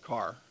sat in the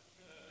car.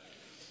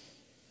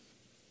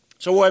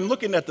 So I'm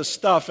looking at the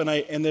stuff, and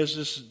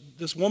there's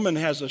this woman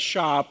has a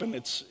shop, and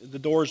the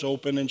door's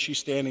open, and she's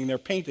standing there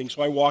painting.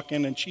 So I walk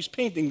in, and she's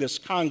painting this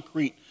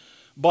concrete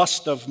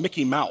bust of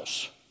Mickey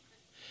Mouse.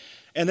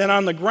 And then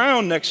on the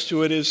ground next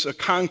to it is a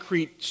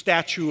concrete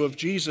statue of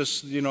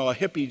Jesus, a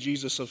hippie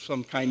Jesus of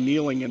some kind,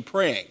 kneeling and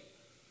praying.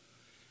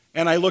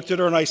 And I looked at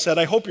her and I said,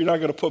 I hope you're not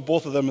going to put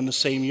both of them in the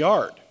same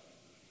yard.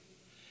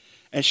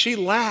 And she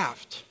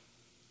laughed.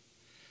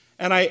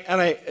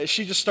 And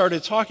she just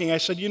started talking. I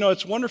said,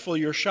 it's wonderful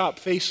your shop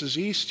faces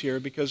east here,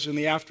 because in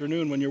the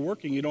afternoon when you're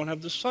working, you don't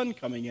have the sun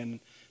coming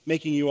in,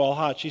 making you all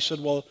hot. She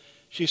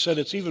said,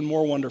 it's even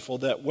more wonderful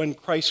that when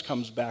Christ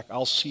comes back,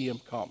 I'll see him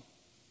come.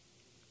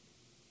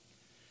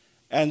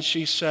 And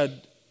she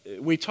said,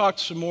 we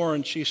talked some more,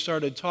 and she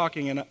started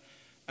talking, and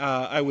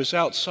I was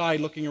outside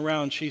looking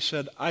around. She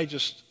said, I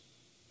just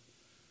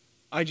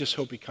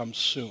hope he comes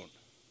soon.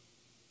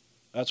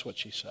 That's what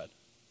she said.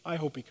 I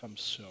hope he comes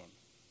soon.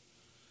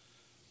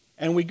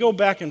 And we go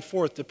back and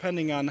forth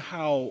depending on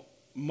how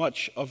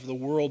much of the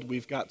world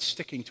we've got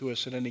sticking to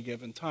us at any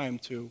given time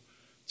to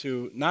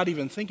not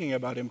even thinking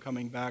about him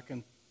coming back,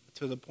 and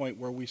to the point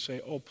where we say,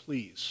 oh,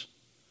 please,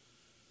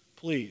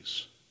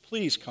 please,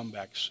 please come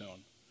back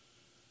soon.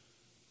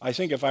 I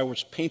think if I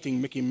was painting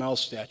Mickey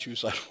Mouse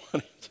statues, I'd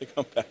want him to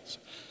come back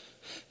soon.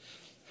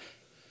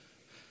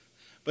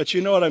 But you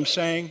know what I'm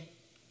saying?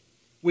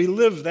 We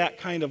live that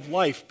kind of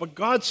life. But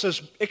God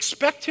says,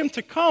 expect him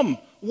to come.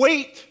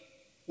 Wait.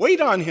 Wait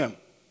on him.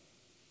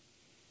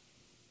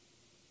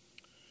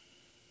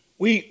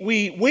 We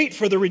wait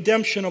for the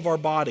redemption of our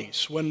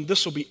bodies when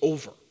this will be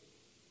over.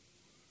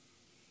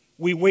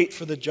 We wait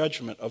for the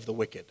judgment of the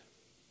wicked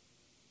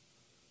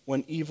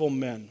when evil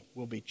men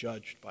will be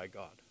judged by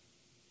God.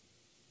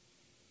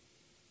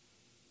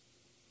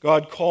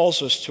 God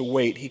calls us to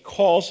wait. He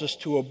calls us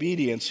to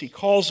obedience. He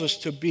calls us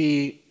to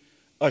be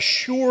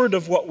assured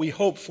of what we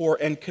hope for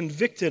and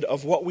convicted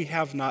of what we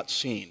have not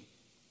seen.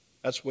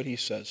 That's what he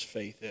says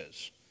faith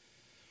is.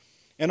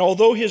 And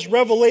although his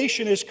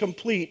revelation is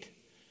complete,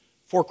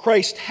 for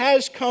Christ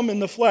has come in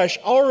the flesh,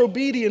 our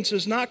obedience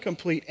is not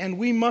complete, and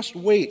we must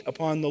wait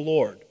upon the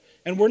Lord.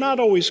 And we're not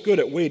always good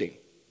at waiting.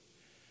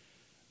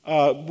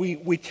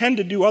 We tend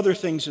to do other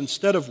things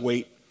instead of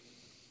wait.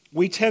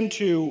 We tend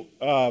to,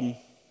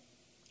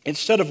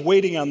 instead of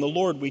waiting on the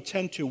Lord, we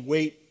tend to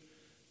wait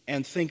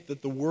and think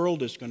that the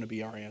world is going to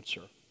be our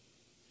answer.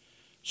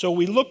 So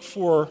we look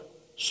for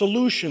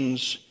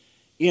solutions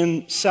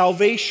in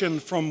salvation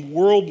from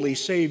worldly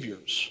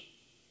saviors.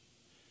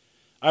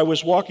 I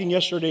was walking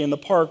yesterday in the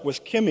park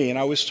with Kimmy, and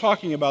I was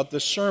talking about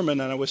this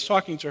sermon, and I was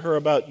talking to her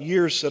about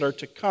years that are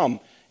to come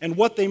and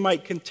what they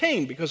might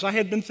contain, because I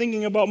had been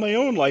thinking about my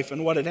own life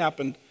and what had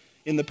happened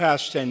in the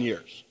past 10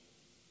 years.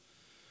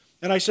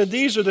 And I said,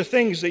 these are the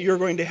things that you're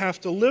going to have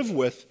to live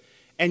with,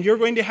 and you're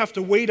going to have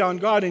to wait on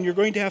God, and you're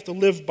going to have to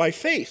live by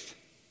faith.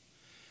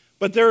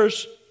 But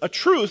there's a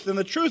truth, and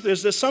the truth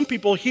is that some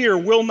people here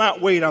will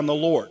not wait on the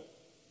Lord.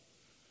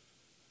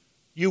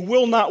 You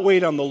will not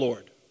wait on the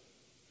Lord.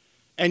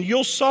 And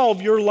you'll solve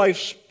your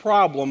life's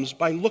problems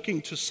by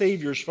looking to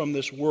saviors from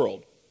this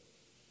world.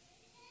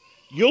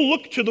 You'll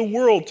look to the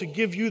world to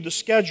give you the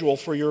schedule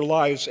for your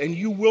lives, and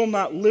you will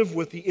not live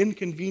with the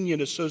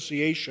inconvenient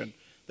association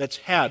that's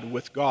had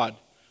with God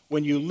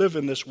when you live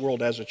in this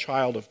world as a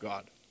child of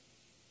God.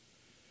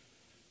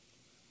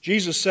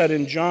 Jesus said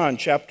in John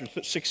chapter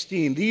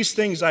 16, these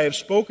things I have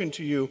spoken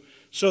to you,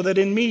 so that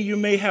in me you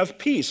may have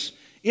peace.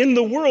 In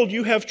the world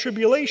you have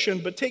tribulation,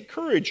 but take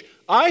courage.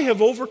 I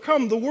have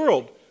overcome the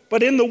world,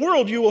 but in the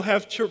world you will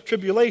have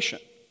tribulation.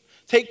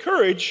 Take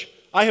courage,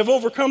 I have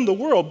overcome the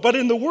world, but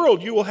in the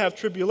world you will have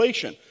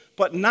tribulation.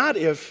 But not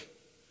if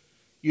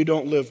you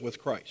don't live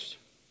with Christ.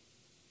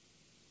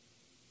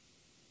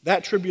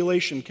 That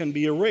tribulation can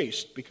be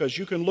erased because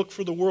you can look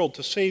for the world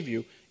to save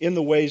you in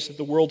the ways that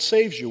the world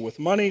saves you, with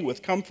money,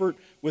 with comfort,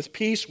 with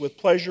peace, with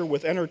pleasure,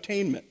 with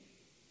entertainment,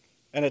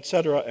 and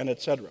etc., and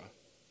etc.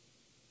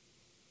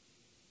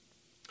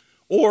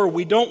 Or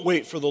we don't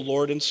wait for the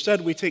Lord.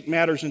 Instead, we take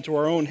matters into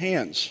our own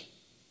hands.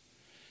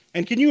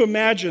 And can you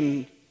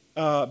imagine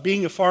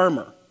being a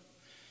farmer?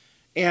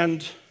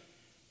 And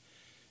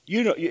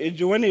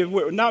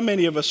not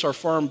many of us are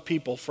farm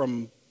people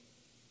from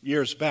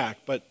years back,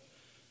 but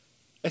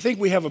I think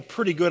we have a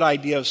pretty good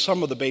idea of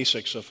some of the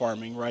basics of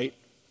farming, right?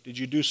 Did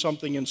you do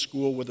something in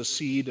school with a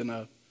seed and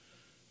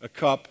a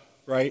cup,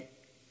 right?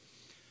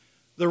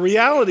 The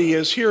reality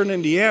is here in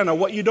Indiana,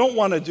 what you don't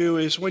want to do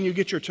is when you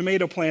get your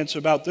tomato plants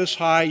about this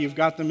high, you've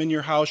got them in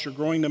your house, you're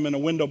growing them in a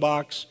window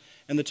box,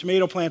 and the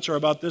tomato plants are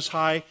about this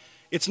high.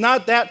 It's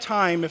not that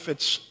time if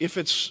it's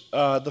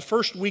the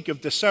first week of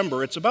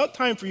December. It's about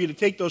time for you to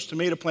take those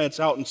tomato plants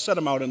out and set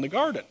them out in the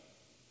garden.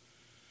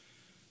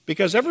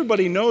 Because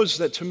everybody knows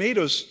that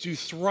tomatoes do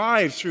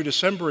thrive through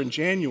December and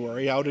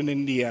January out in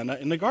Indiana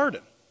in the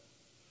garden,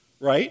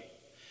 right?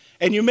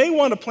 And you may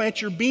want to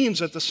plant your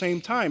beans at the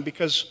same time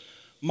because,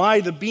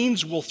 the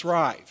beans will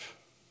thrive.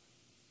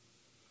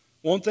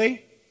 Won't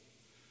they?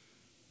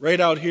 Right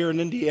out here in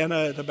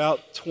Indiana at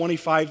about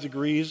 25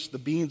 degrees, the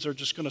beans are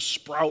just going to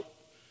sprout.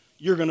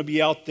 you're going to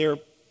be out there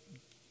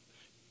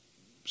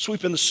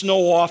sweeping the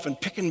snow off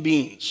and picking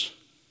beans,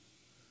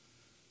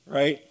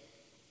 right?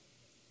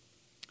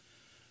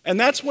 And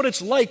that's what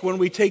it's like when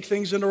we take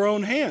things into our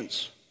own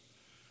hands.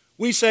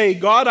 We say,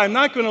 God, I'm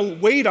not going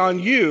to wait on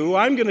you.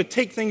 I'm going to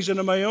take things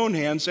into my own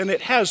hands. And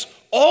it has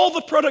all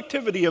the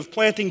productivity of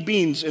planting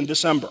beans in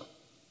December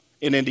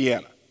in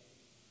Indiana.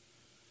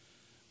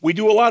 We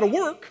do a lot of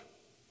work,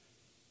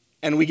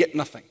 and we get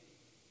nothing.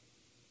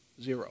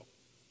 Zero.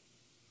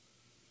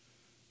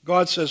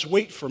 God says,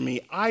 wait for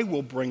me. I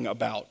will bring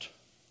about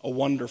a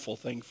wonderful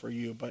thing for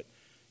you, but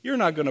you're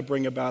not going to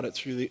bring about it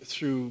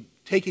through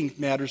taking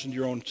matters into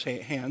your own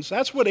hands.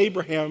 That's what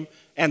Abraham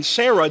and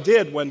Sarah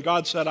did when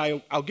God said,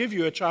 I'll give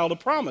you a child of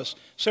promise.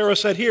 Sarah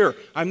said, here,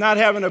 I'm not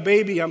having a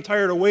baby. I'm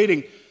tired of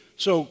waiting.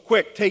 So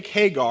quick, take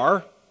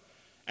Hagar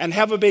and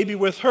have a baby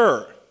with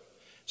her.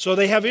 So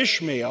they have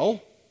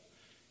Ishmael,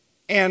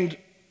 and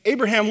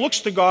Abraham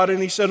looks to God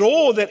and he said,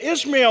 oh, that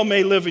Ishmael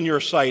may live in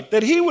your sight,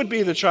 that he would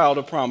be the child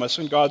of promise.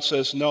 And God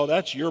says, no,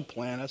 that's your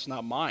plan. That's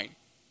not mine.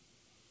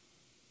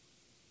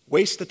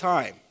 Waste of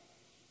time.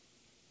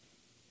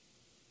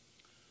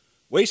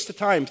 Waste of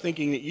time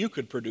thinking that you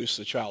could produce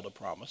the child of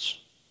promise.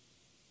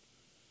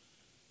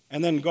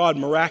 And then God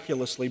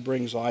miraculously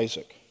brings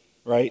Isaac,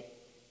 right?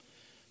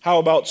 How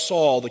about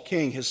Saul, the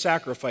king, his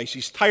sacrifice?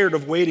 He's tired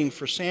of waiting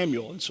for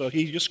Samuel, and so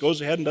he just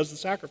goes ahead and does the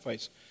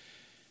sacrifice.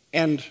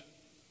 And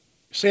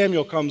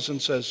Samuel comes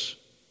and says,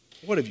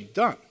 what have you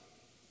done?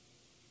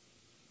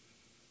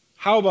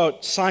 How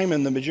about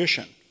Simon the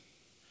magician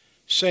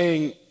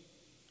saying,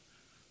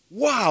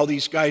 wow,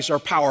 these guys are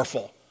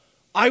powerful.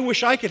 I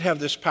wish I could have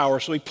this power.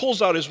 So he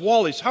pulls out his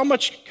wallet. How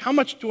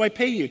much do I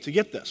pay you to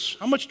get this?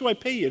 How much do I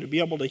pay you to be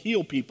able to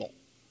heal people?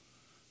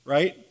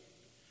 Right?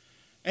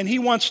 And he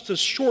wants to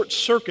short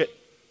circuit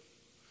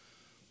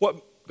what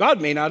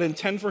God may not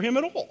intend for him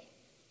at all.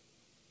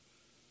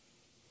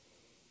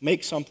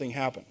 Make something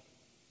happen.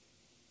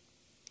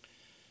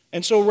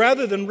 And so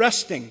rather than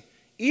resting,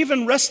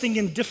 even resting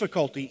in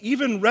difficulty,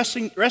 even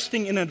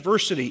resting in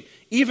adversity,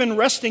 even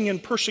resting in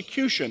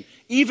persecution,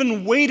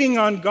 even waiting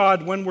on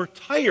God when we're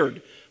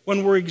tired,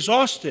 when we're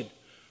exhausted,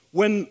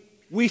 when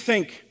we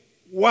think,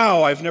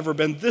 wow, I've never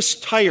been this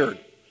tired,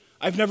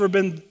 I've never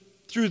been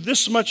through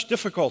this much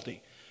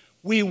difficulty.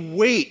 We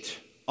wait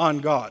on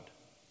God.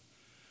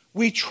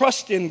 We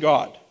trust in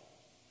God.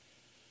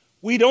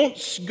 We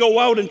don't go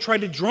out and try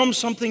to drum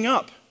something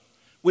up.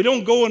 We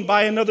don't go and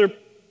buy another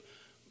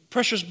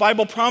Precious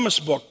Bible Promise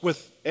book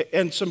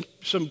and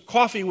some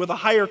coffee with a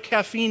higher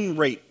caffeine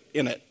rate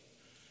in it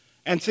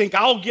and think,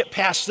 I'll get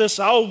past this,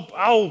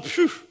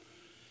 phew.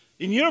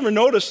 And you ever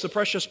notice the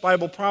Precious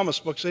Bible Promise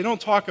books, they don't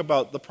talk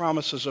about the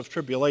promises of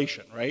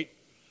tribulation, right?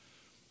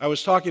 I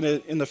was talking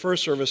in the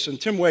first service, and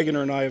Tim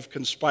Wagoner and I have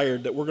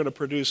conspired that we're going to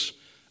produce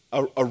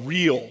a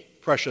real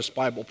Precious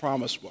Bible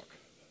Promise book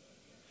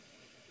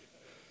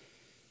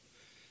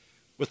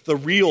with the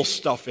real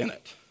stuff in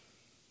it.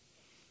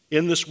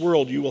 In this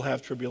world you will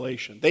have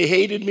tribulation. They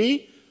hated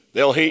me,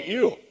 they'll hate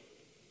you.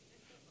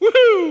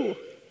 Woohoo!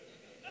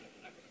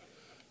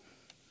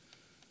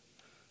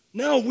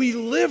 No, we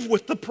live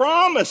with the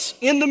promise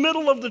in the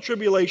middle of the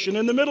tribulation,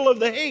 in the middle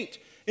of the hate,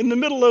 in the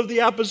middle of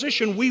the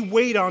opposition. We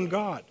wait on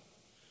God.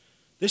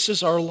 This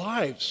is our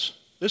lives.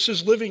 This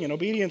is living in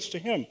obedience to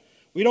Him.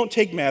 We don't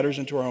take matters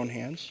into our own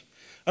hands.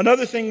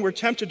 Another thing we're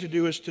tempted to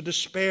do is to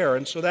despair,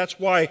 and so that's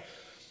why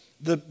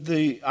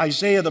the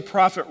Isaiah the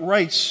prophet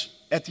writes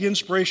at the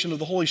inspiration of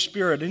the Holy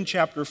Spirit in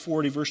chapter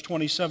 40, verse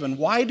 27,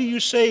 why do you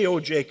say, O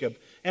Jacob,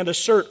 and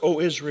assert,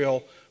 O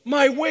Israel,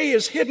 my way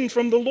is hidden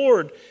from the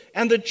Lord,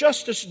 and the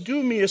justice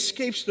due me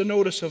escapes the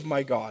notice of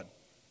my God?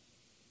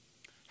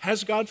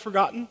 Has God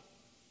forgotten?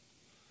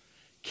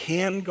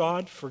 Can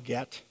God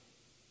forget?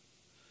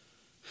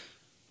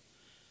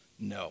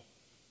 No.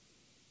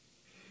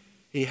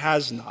 He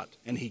has not,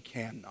 and He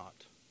cannot,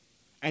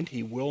 and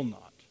He will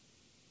not.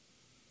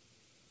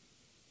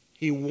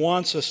 He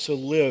wants us to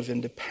live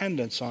in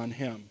dependence on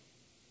Him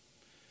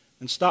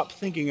and stop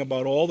thinking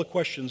about all the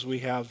questions we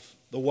have,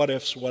 the what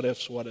ifs,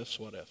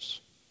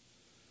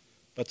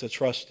 but to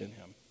trust in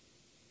Him.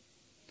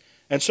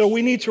 And so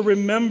we need to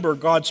remember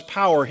God's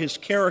power, His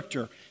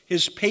character,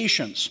 His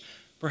patience.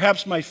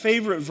 Perhaps my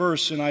favorite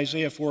verse in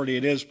Isaiah 40,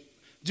 it is,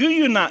 do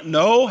you not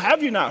know?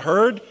 Have you not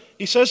heard?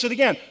 He says it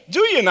again.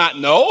 Do you not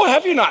know?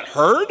 Have you not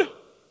heard?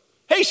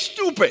 Hey,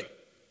 stupid.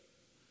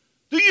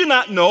 Do you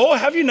not know?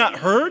 Have you not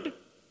heard?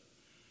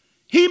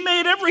 He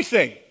made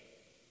everything.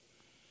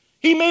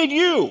 He made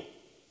you.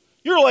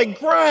 You're like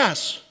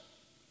grass.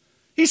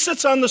 He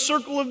sits on the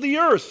circle of the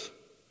earth.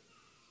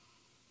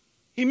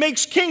 He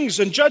makes kings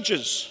and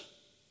judges.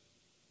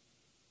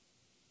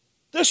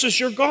 This is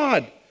your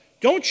God.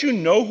 Don't you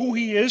know who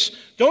He is?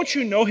 Don't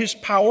you know His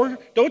power?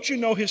 Don't you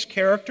know His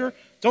character?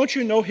 Don't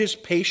you know His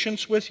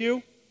patience with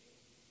you?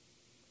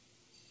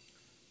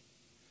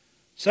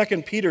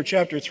 2 Peter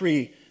chapter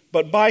 3,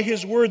 but by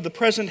His word the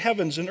present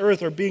heavens and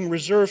earth are being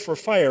reserved for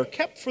fire,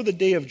 kept for the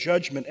day of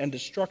judgment and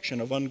destruction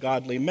of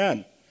ungodly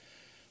men.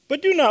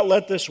 But do not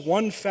let this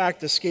one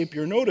fact escape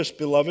your notice,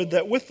 beloved,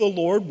 that with the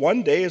Lord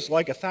 1 day is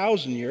like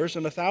 1,000 years,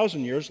 and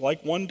 1,000 years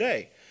like 1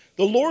 day.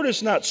 The Lord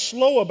is not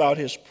slow about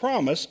his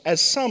promise, as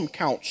some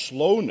count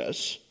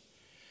slowness,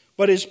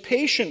 but is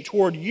patient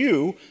toward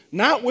you,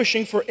 not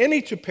wishing for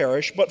any to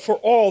perish, but for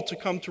all to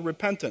come to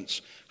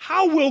repentance.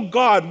 How will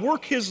God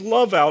work his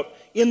love out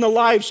in the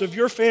lives of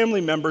your family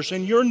members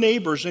and your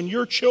neighbors and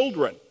your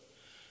children?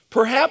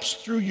 Perhaps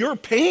through your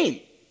pain.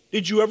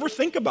 Did you ever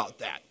think about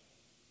that?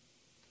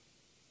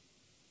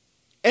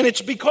 And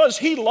it's because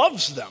he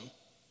loves them,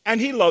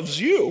 and he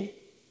loves you,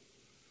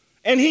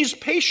 and he's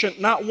patient,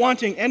 not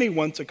wanting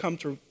anyone to come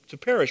to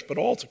perish, but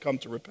all to come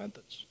to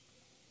repentance.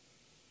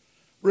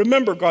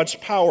 Remember God's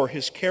power,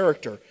 his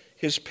character,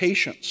 his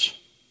patience.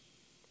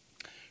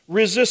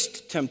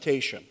 Resist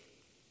temptation.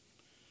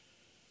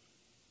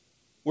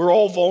 We're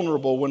all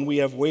vulnerable when we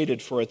have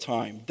waited for a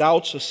time.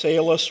 Doubts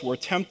assail us. We're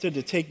tempted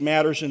to take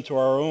matters into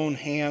our own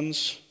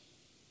hands.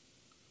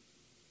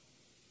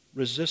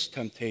 Resist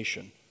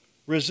temptation.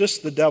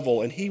 Resist the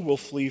devil, and he will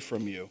flee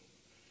from you.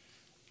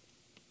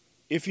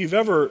 If you've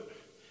ever,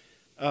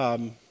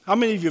 how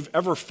many of you have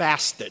ever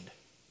fasted?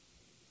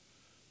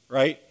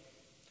 Right?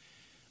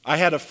 I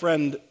had a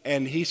friend,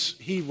 and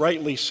he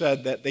rightly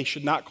said that they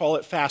should not call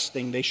it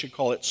fasting, they should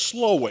call it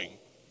slowing.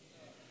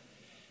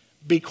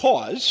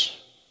 Because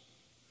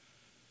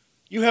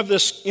you have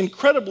this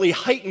incredibly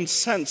heightened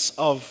sense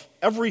of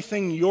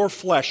everything your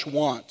flesh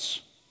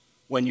wants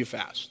when you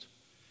fast.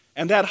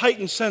 And that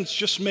heightened sense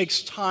just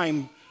makes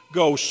time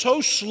go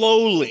so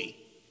slowly,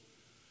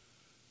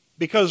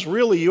 because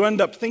really you end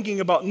up thinking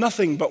about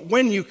nothing but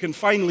when you can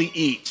finally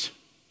eat.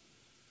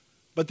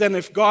 But then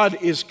if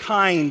God is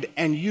kind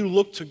and you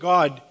look to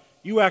God,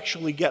 you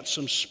actually get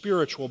some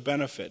spiritual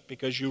benefit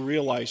because you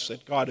realize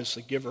that God is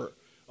the giver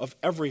of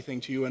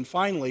everything to you. And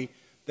finally,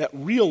 that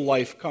real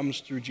life comes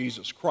through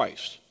Jesus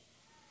Christ,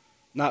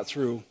 not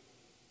through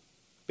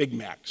Big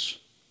Macs,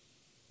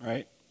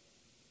 right?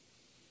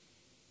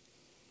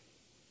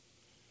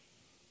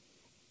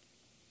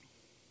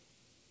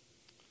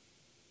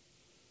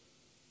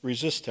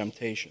 Resist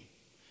temptation.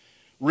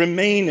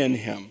 Remain in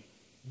him.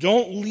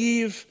 Don't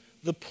leave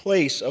the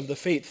place of the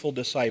faithful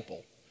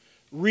disciple.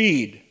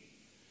 Read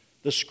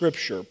the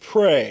scripture.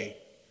 Pray.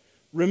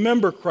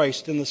 Remember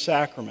Christ in the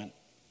sacrament.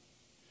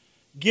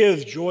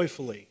 Give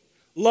joyfully.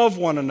 Love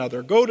one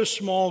another. Go to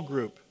small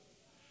group.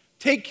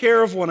 Take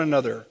care of one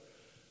another.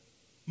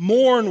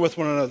 Mourn with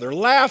one another.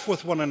 Laugh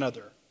with one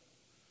another.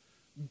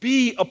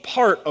 Be a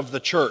part of the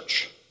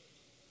church.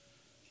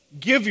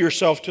 Give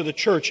yourself to the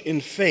church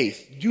in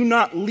faith. Do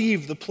not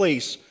leave the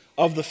place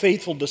of the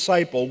faithful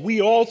disciple.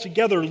 We all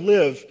together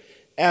live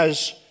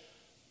as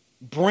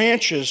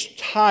branches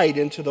tied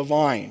into the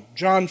vine.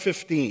 John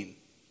 15.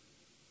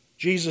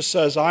 Jesus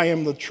says, I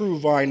am the true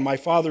vine. My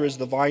Father is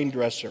the vine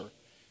dresser.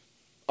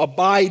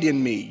 Abide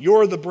in me.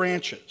 You're the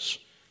branches.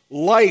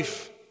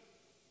 Life,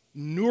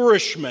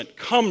 nourishment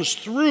comes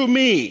through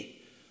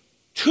me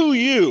to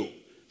you,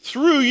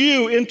 through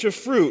you into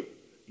fruit.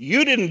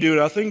 You didn't do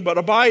nothing, but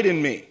abide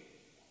in me.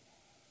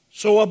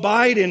 So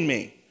abide in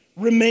me.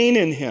 Remain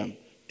in him.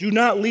 Do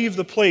not leave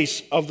the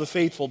place of the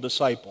faithful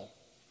disciple.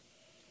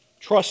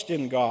 Trust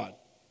in God.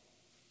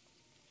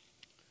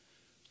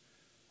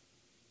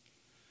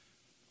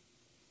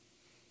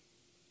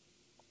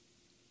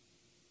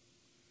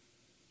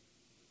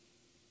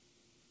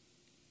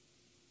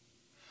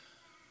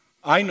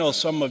 I know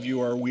some of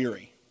you are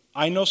weary.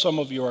 I know some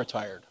of you are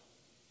tired.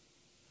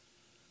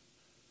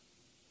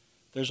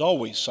 There's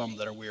always some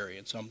that are weary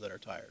and some that are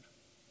tired.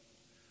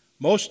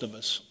 Most of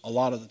us, a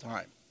lot of the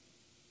time.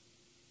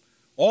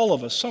 All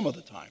of us, some of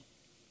the time.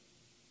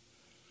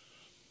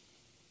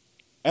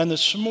 And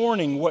this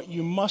morning, what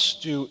you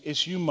must do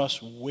is you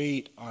must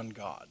wait on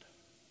God.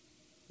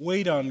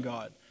 Wait on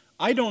God.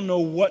 I don't know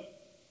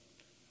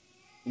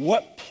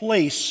what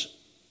place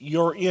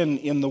you're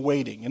in the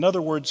waiting. In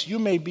other words, you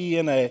may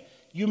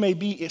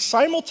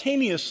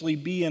simultaneously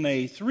be in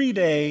a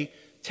 3-day,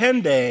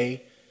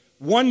 10-day,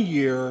 1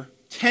 year,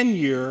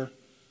 10-year,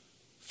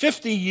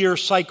 50-year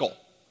cycle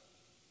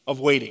of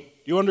waiting.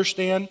 Do you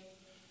understand?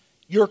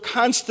 You're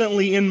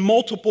constantly in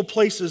multiple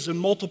places and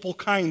multiple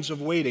kinds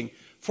of waiting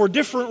for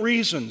different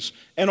reasons.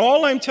 And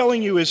all I'm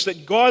telling you is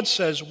that God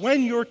says,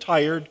 when you're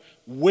tired,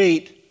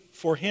 wait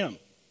for him.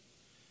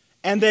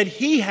 And that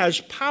he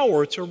has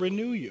power to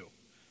renew you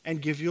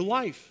and give you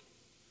life.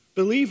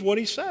 Believe what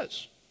he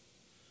says.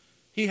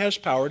 He has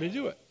power to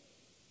do it.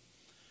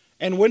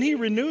 And when he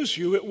renews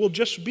you, it will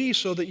just be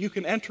so that you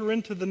can enter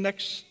into the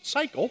next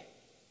cycle.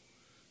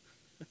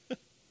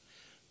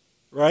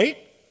 Right?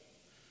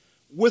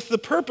 With the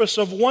purpose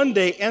of one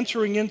day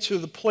entering into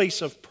the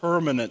place of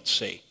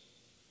permanency.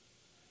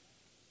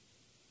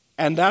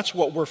 And that's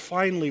what we're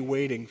finally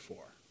waiting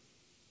for.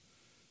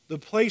 The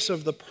place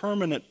of the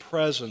permanent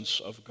presence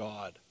of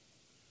God.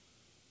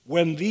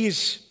 When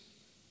these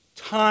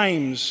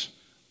times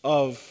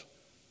of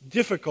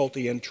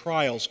difficulty and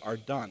trials are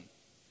done,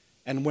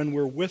 and when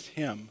we're with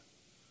him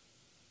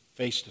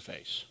face to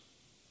face.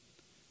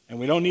 And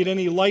we don't need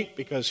any light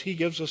because he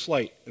gives us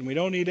light. And we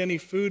don't need any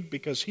food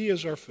because he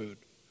is our food.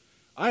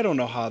 I don't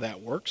know how that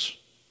works.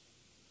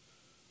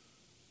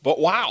 But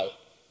wow,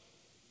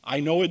 I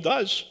know it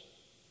does.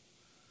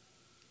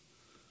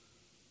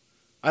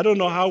 I don't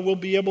know how we'll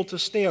be able to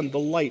stand the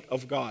light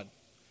of God.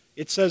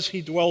 It says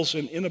he dwells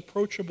in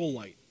inapproachable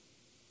light.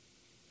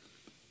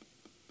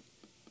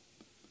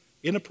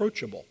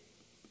 Inapproachable.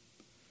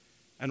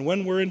 And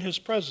when we're in his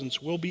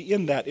presence, we'll be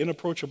in that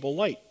inapproachable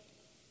light.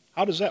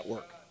 How does that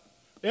work?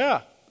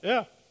 Yeah.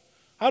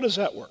 How does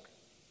that work?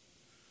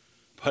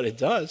 But it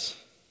does.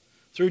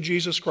 Through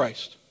Jesus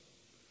Christ.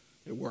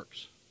 It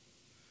works.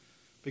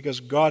 Because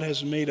God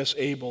has made us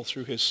able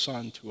through his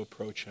Son to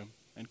approach him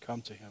and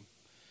come to him.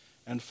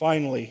 And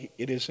finally,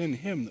 it is in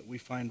him that we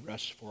find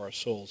rest for our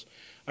souls.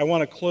 I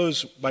want to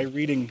close by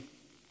reading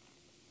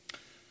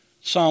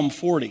Psalm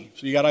 40.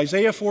 So you got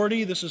Isaiah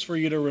 40. This is for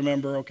you to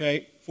remember,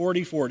 okay?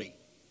 40.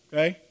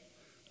 Okay?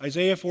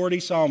 Isaiah 40,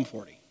 Psalm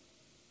 40.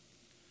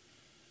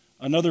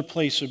 Another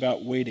place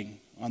about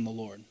waiting on the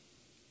Lord.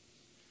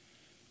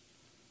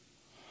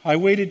 I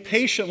waited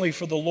patiently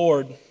for the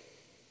Lord,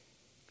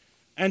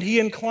 and he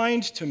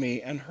inclined to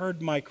me and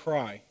heard my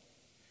cry.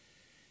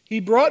 He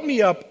brought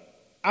me up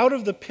out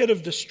of the pit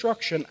of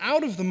destruction,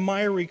 out of the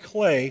miry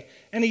clay,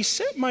 and he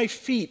set my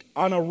feet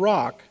on a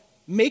rock,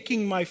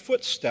 making my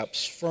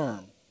footsteps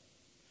firm.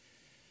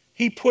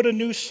 He put a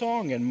new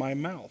song in my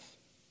mouth,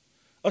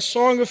 a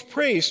song of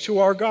praise to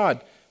our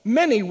God.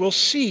 Many will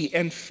see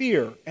and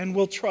fear and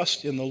will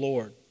trust in the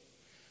Lord.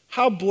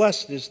 How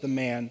blessed is the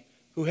man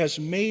who has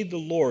made the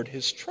Lord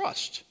his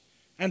trust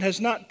and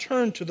has not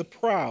turned to the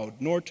proud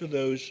nor to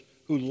those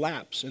who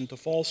lapse into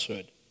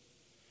falsehood.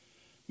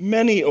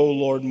 Many, O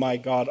Lord my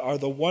God, are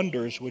the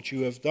wonders which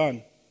you have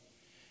done,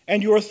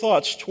 and your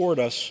thoughts toward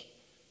us,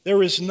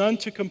 there is none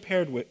to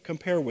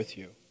compare with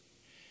you.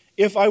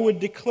 If I would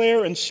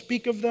declare and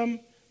speak of them,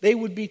 they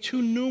would be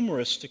too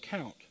numerous to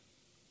count.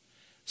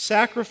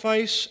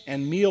 Sacrifice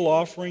and meal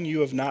offering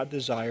you have not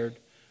desired.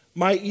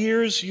 My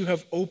ears you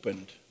have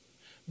opened.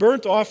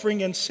 Burnt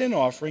offering and sin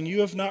offering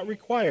you have not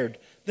required.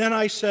 Then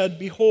I said,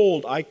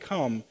 behold, I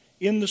come.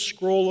 In the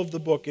scroll of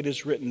the book it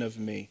is written of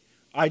me.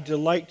 I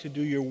delight to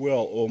do your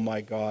will, O my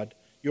God.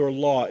 Your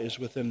law is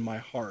within my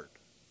heart.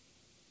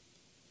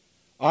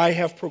 I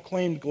have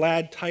proclaimed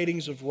glad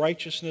tidings of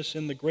righteousness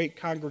in the great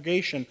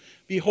congregation.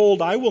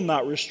 Behold, I will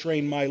not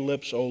restrain my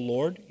lips, O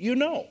Lord. You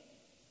know.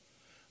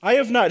 I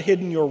have not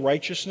hidden your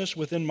righteousness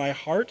within my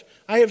heart.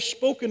 I have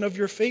spoken of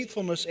your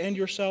faithfulness and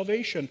your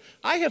salvation.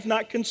 I have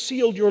not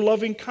concealed your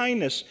loving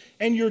kindness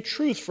and your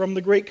truth from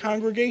the great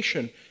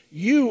congregation.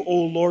 You, O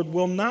Lord,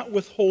 will not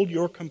withhold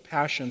your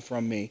compassion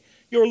from me.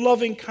 Your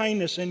loving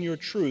kindness and your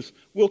truth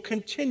will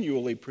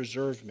continually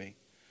preserve me.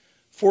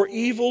 For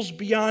evils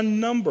beyond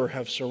number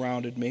have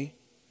surrounded me.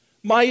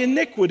 My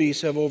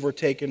iniquities have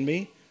overtaken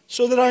me,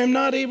 so that I am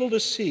not able to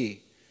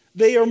see.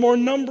 They are more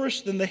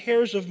numerous than the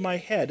hairs of my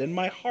head, and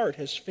my heart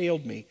has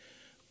failed me.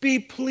 Be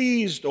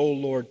pleased, O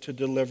Lord, to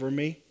deliver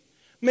me.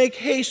 Make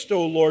haste,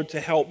 O Lord, to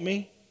help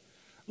me.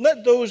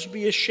 Let those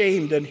be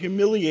ashamed and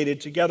humiliated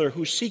together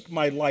who seek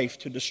my life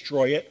to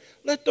destroy it.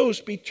 Let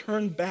those be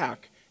turned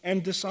back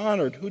and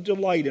dishonored who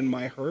delight in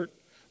my hurt.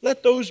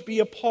 Let those be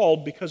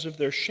appalled because of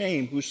their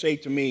shame who say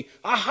to me,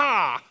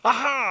 aha,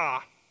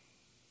 aha.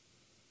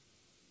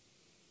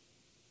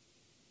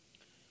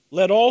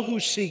 Let all who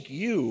seek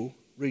you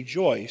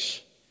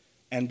rejoice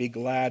and be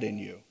glad in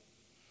you.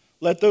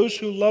 Let those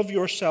who love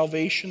your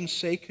salvation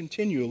say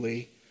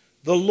continually,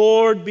 the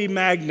Lord be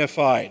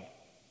magnified.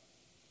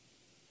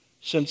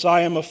 Since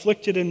I am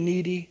afflicted and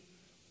needy,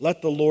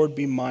 let the Lord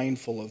be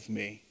mindful of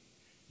me.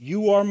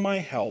 You are my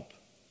help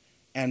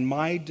and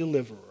my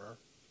deliverer.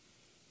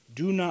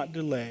 Do not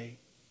delay,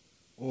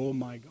 O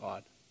my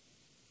God.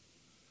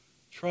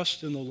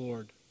 Trust in the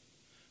Lord.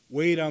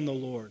 Wait on the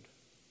Lord.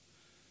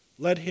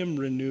 Let him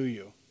renew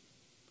you.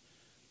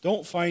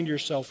 Don't find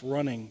yourself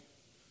running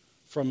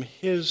from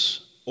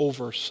his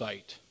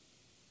oversight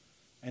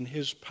and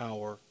his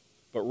power,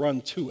 but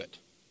run to it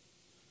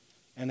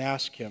and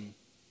ask him,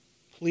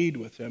 plead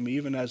with him,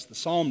 even as the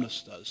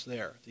psalmist does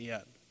there at the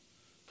end.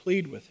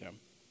 Plead with him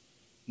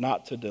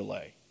not to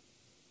delay.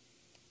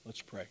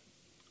 Let's pray.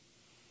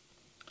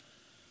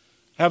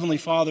 Heavenly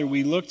Father,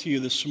 we look to you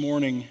this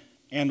morning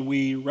and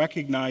we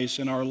recognize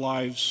in our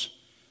lives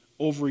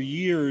over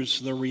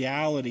years the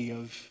reality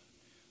of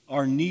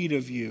our need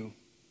of you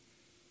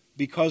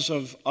because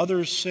of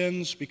others'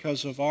 sins,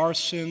 because of our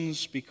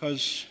sins,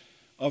 because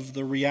of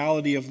the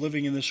reality of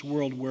living in this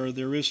world where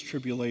there is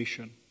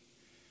tribulation.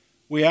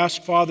 We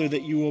ask, Father,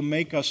 that you will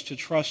make us to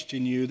trust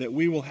in you, that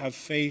we will have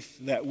faith,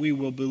 that we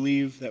will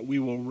believe, that we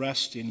will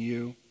rest in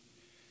you,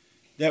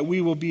 that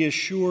we will be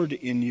assured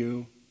in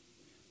you,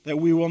 that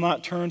we will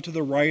not turn to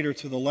the right or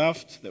to the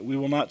left, that we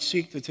will not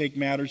seek to take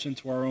matters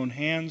into our own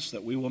hands,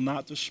 that we will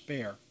not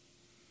despair.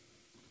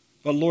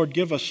 But Lord,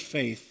 give us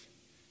faith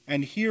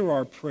and hear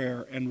our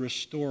prayer and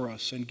restore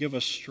us and give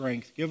us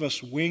strength. Give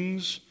us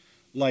wings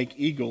like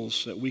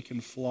eagles that we can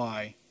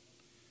fly.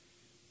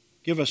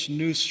 Give us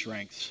new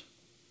strength.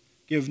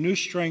 Give new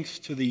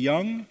strength to the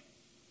young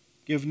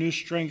Give new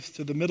strength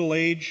to the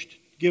middle-aged.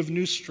 Give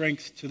new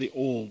strength to the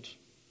old.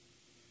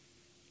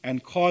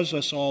 And cause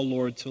us all,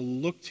 Lord, to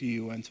look to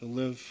you and to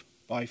live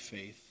by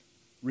faith,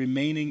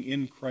 remaining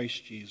in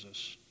Christ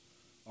Jesus,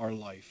 our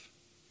life.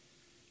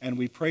 And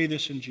we pray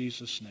this in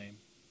Jesus' name.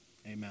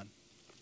 Amen.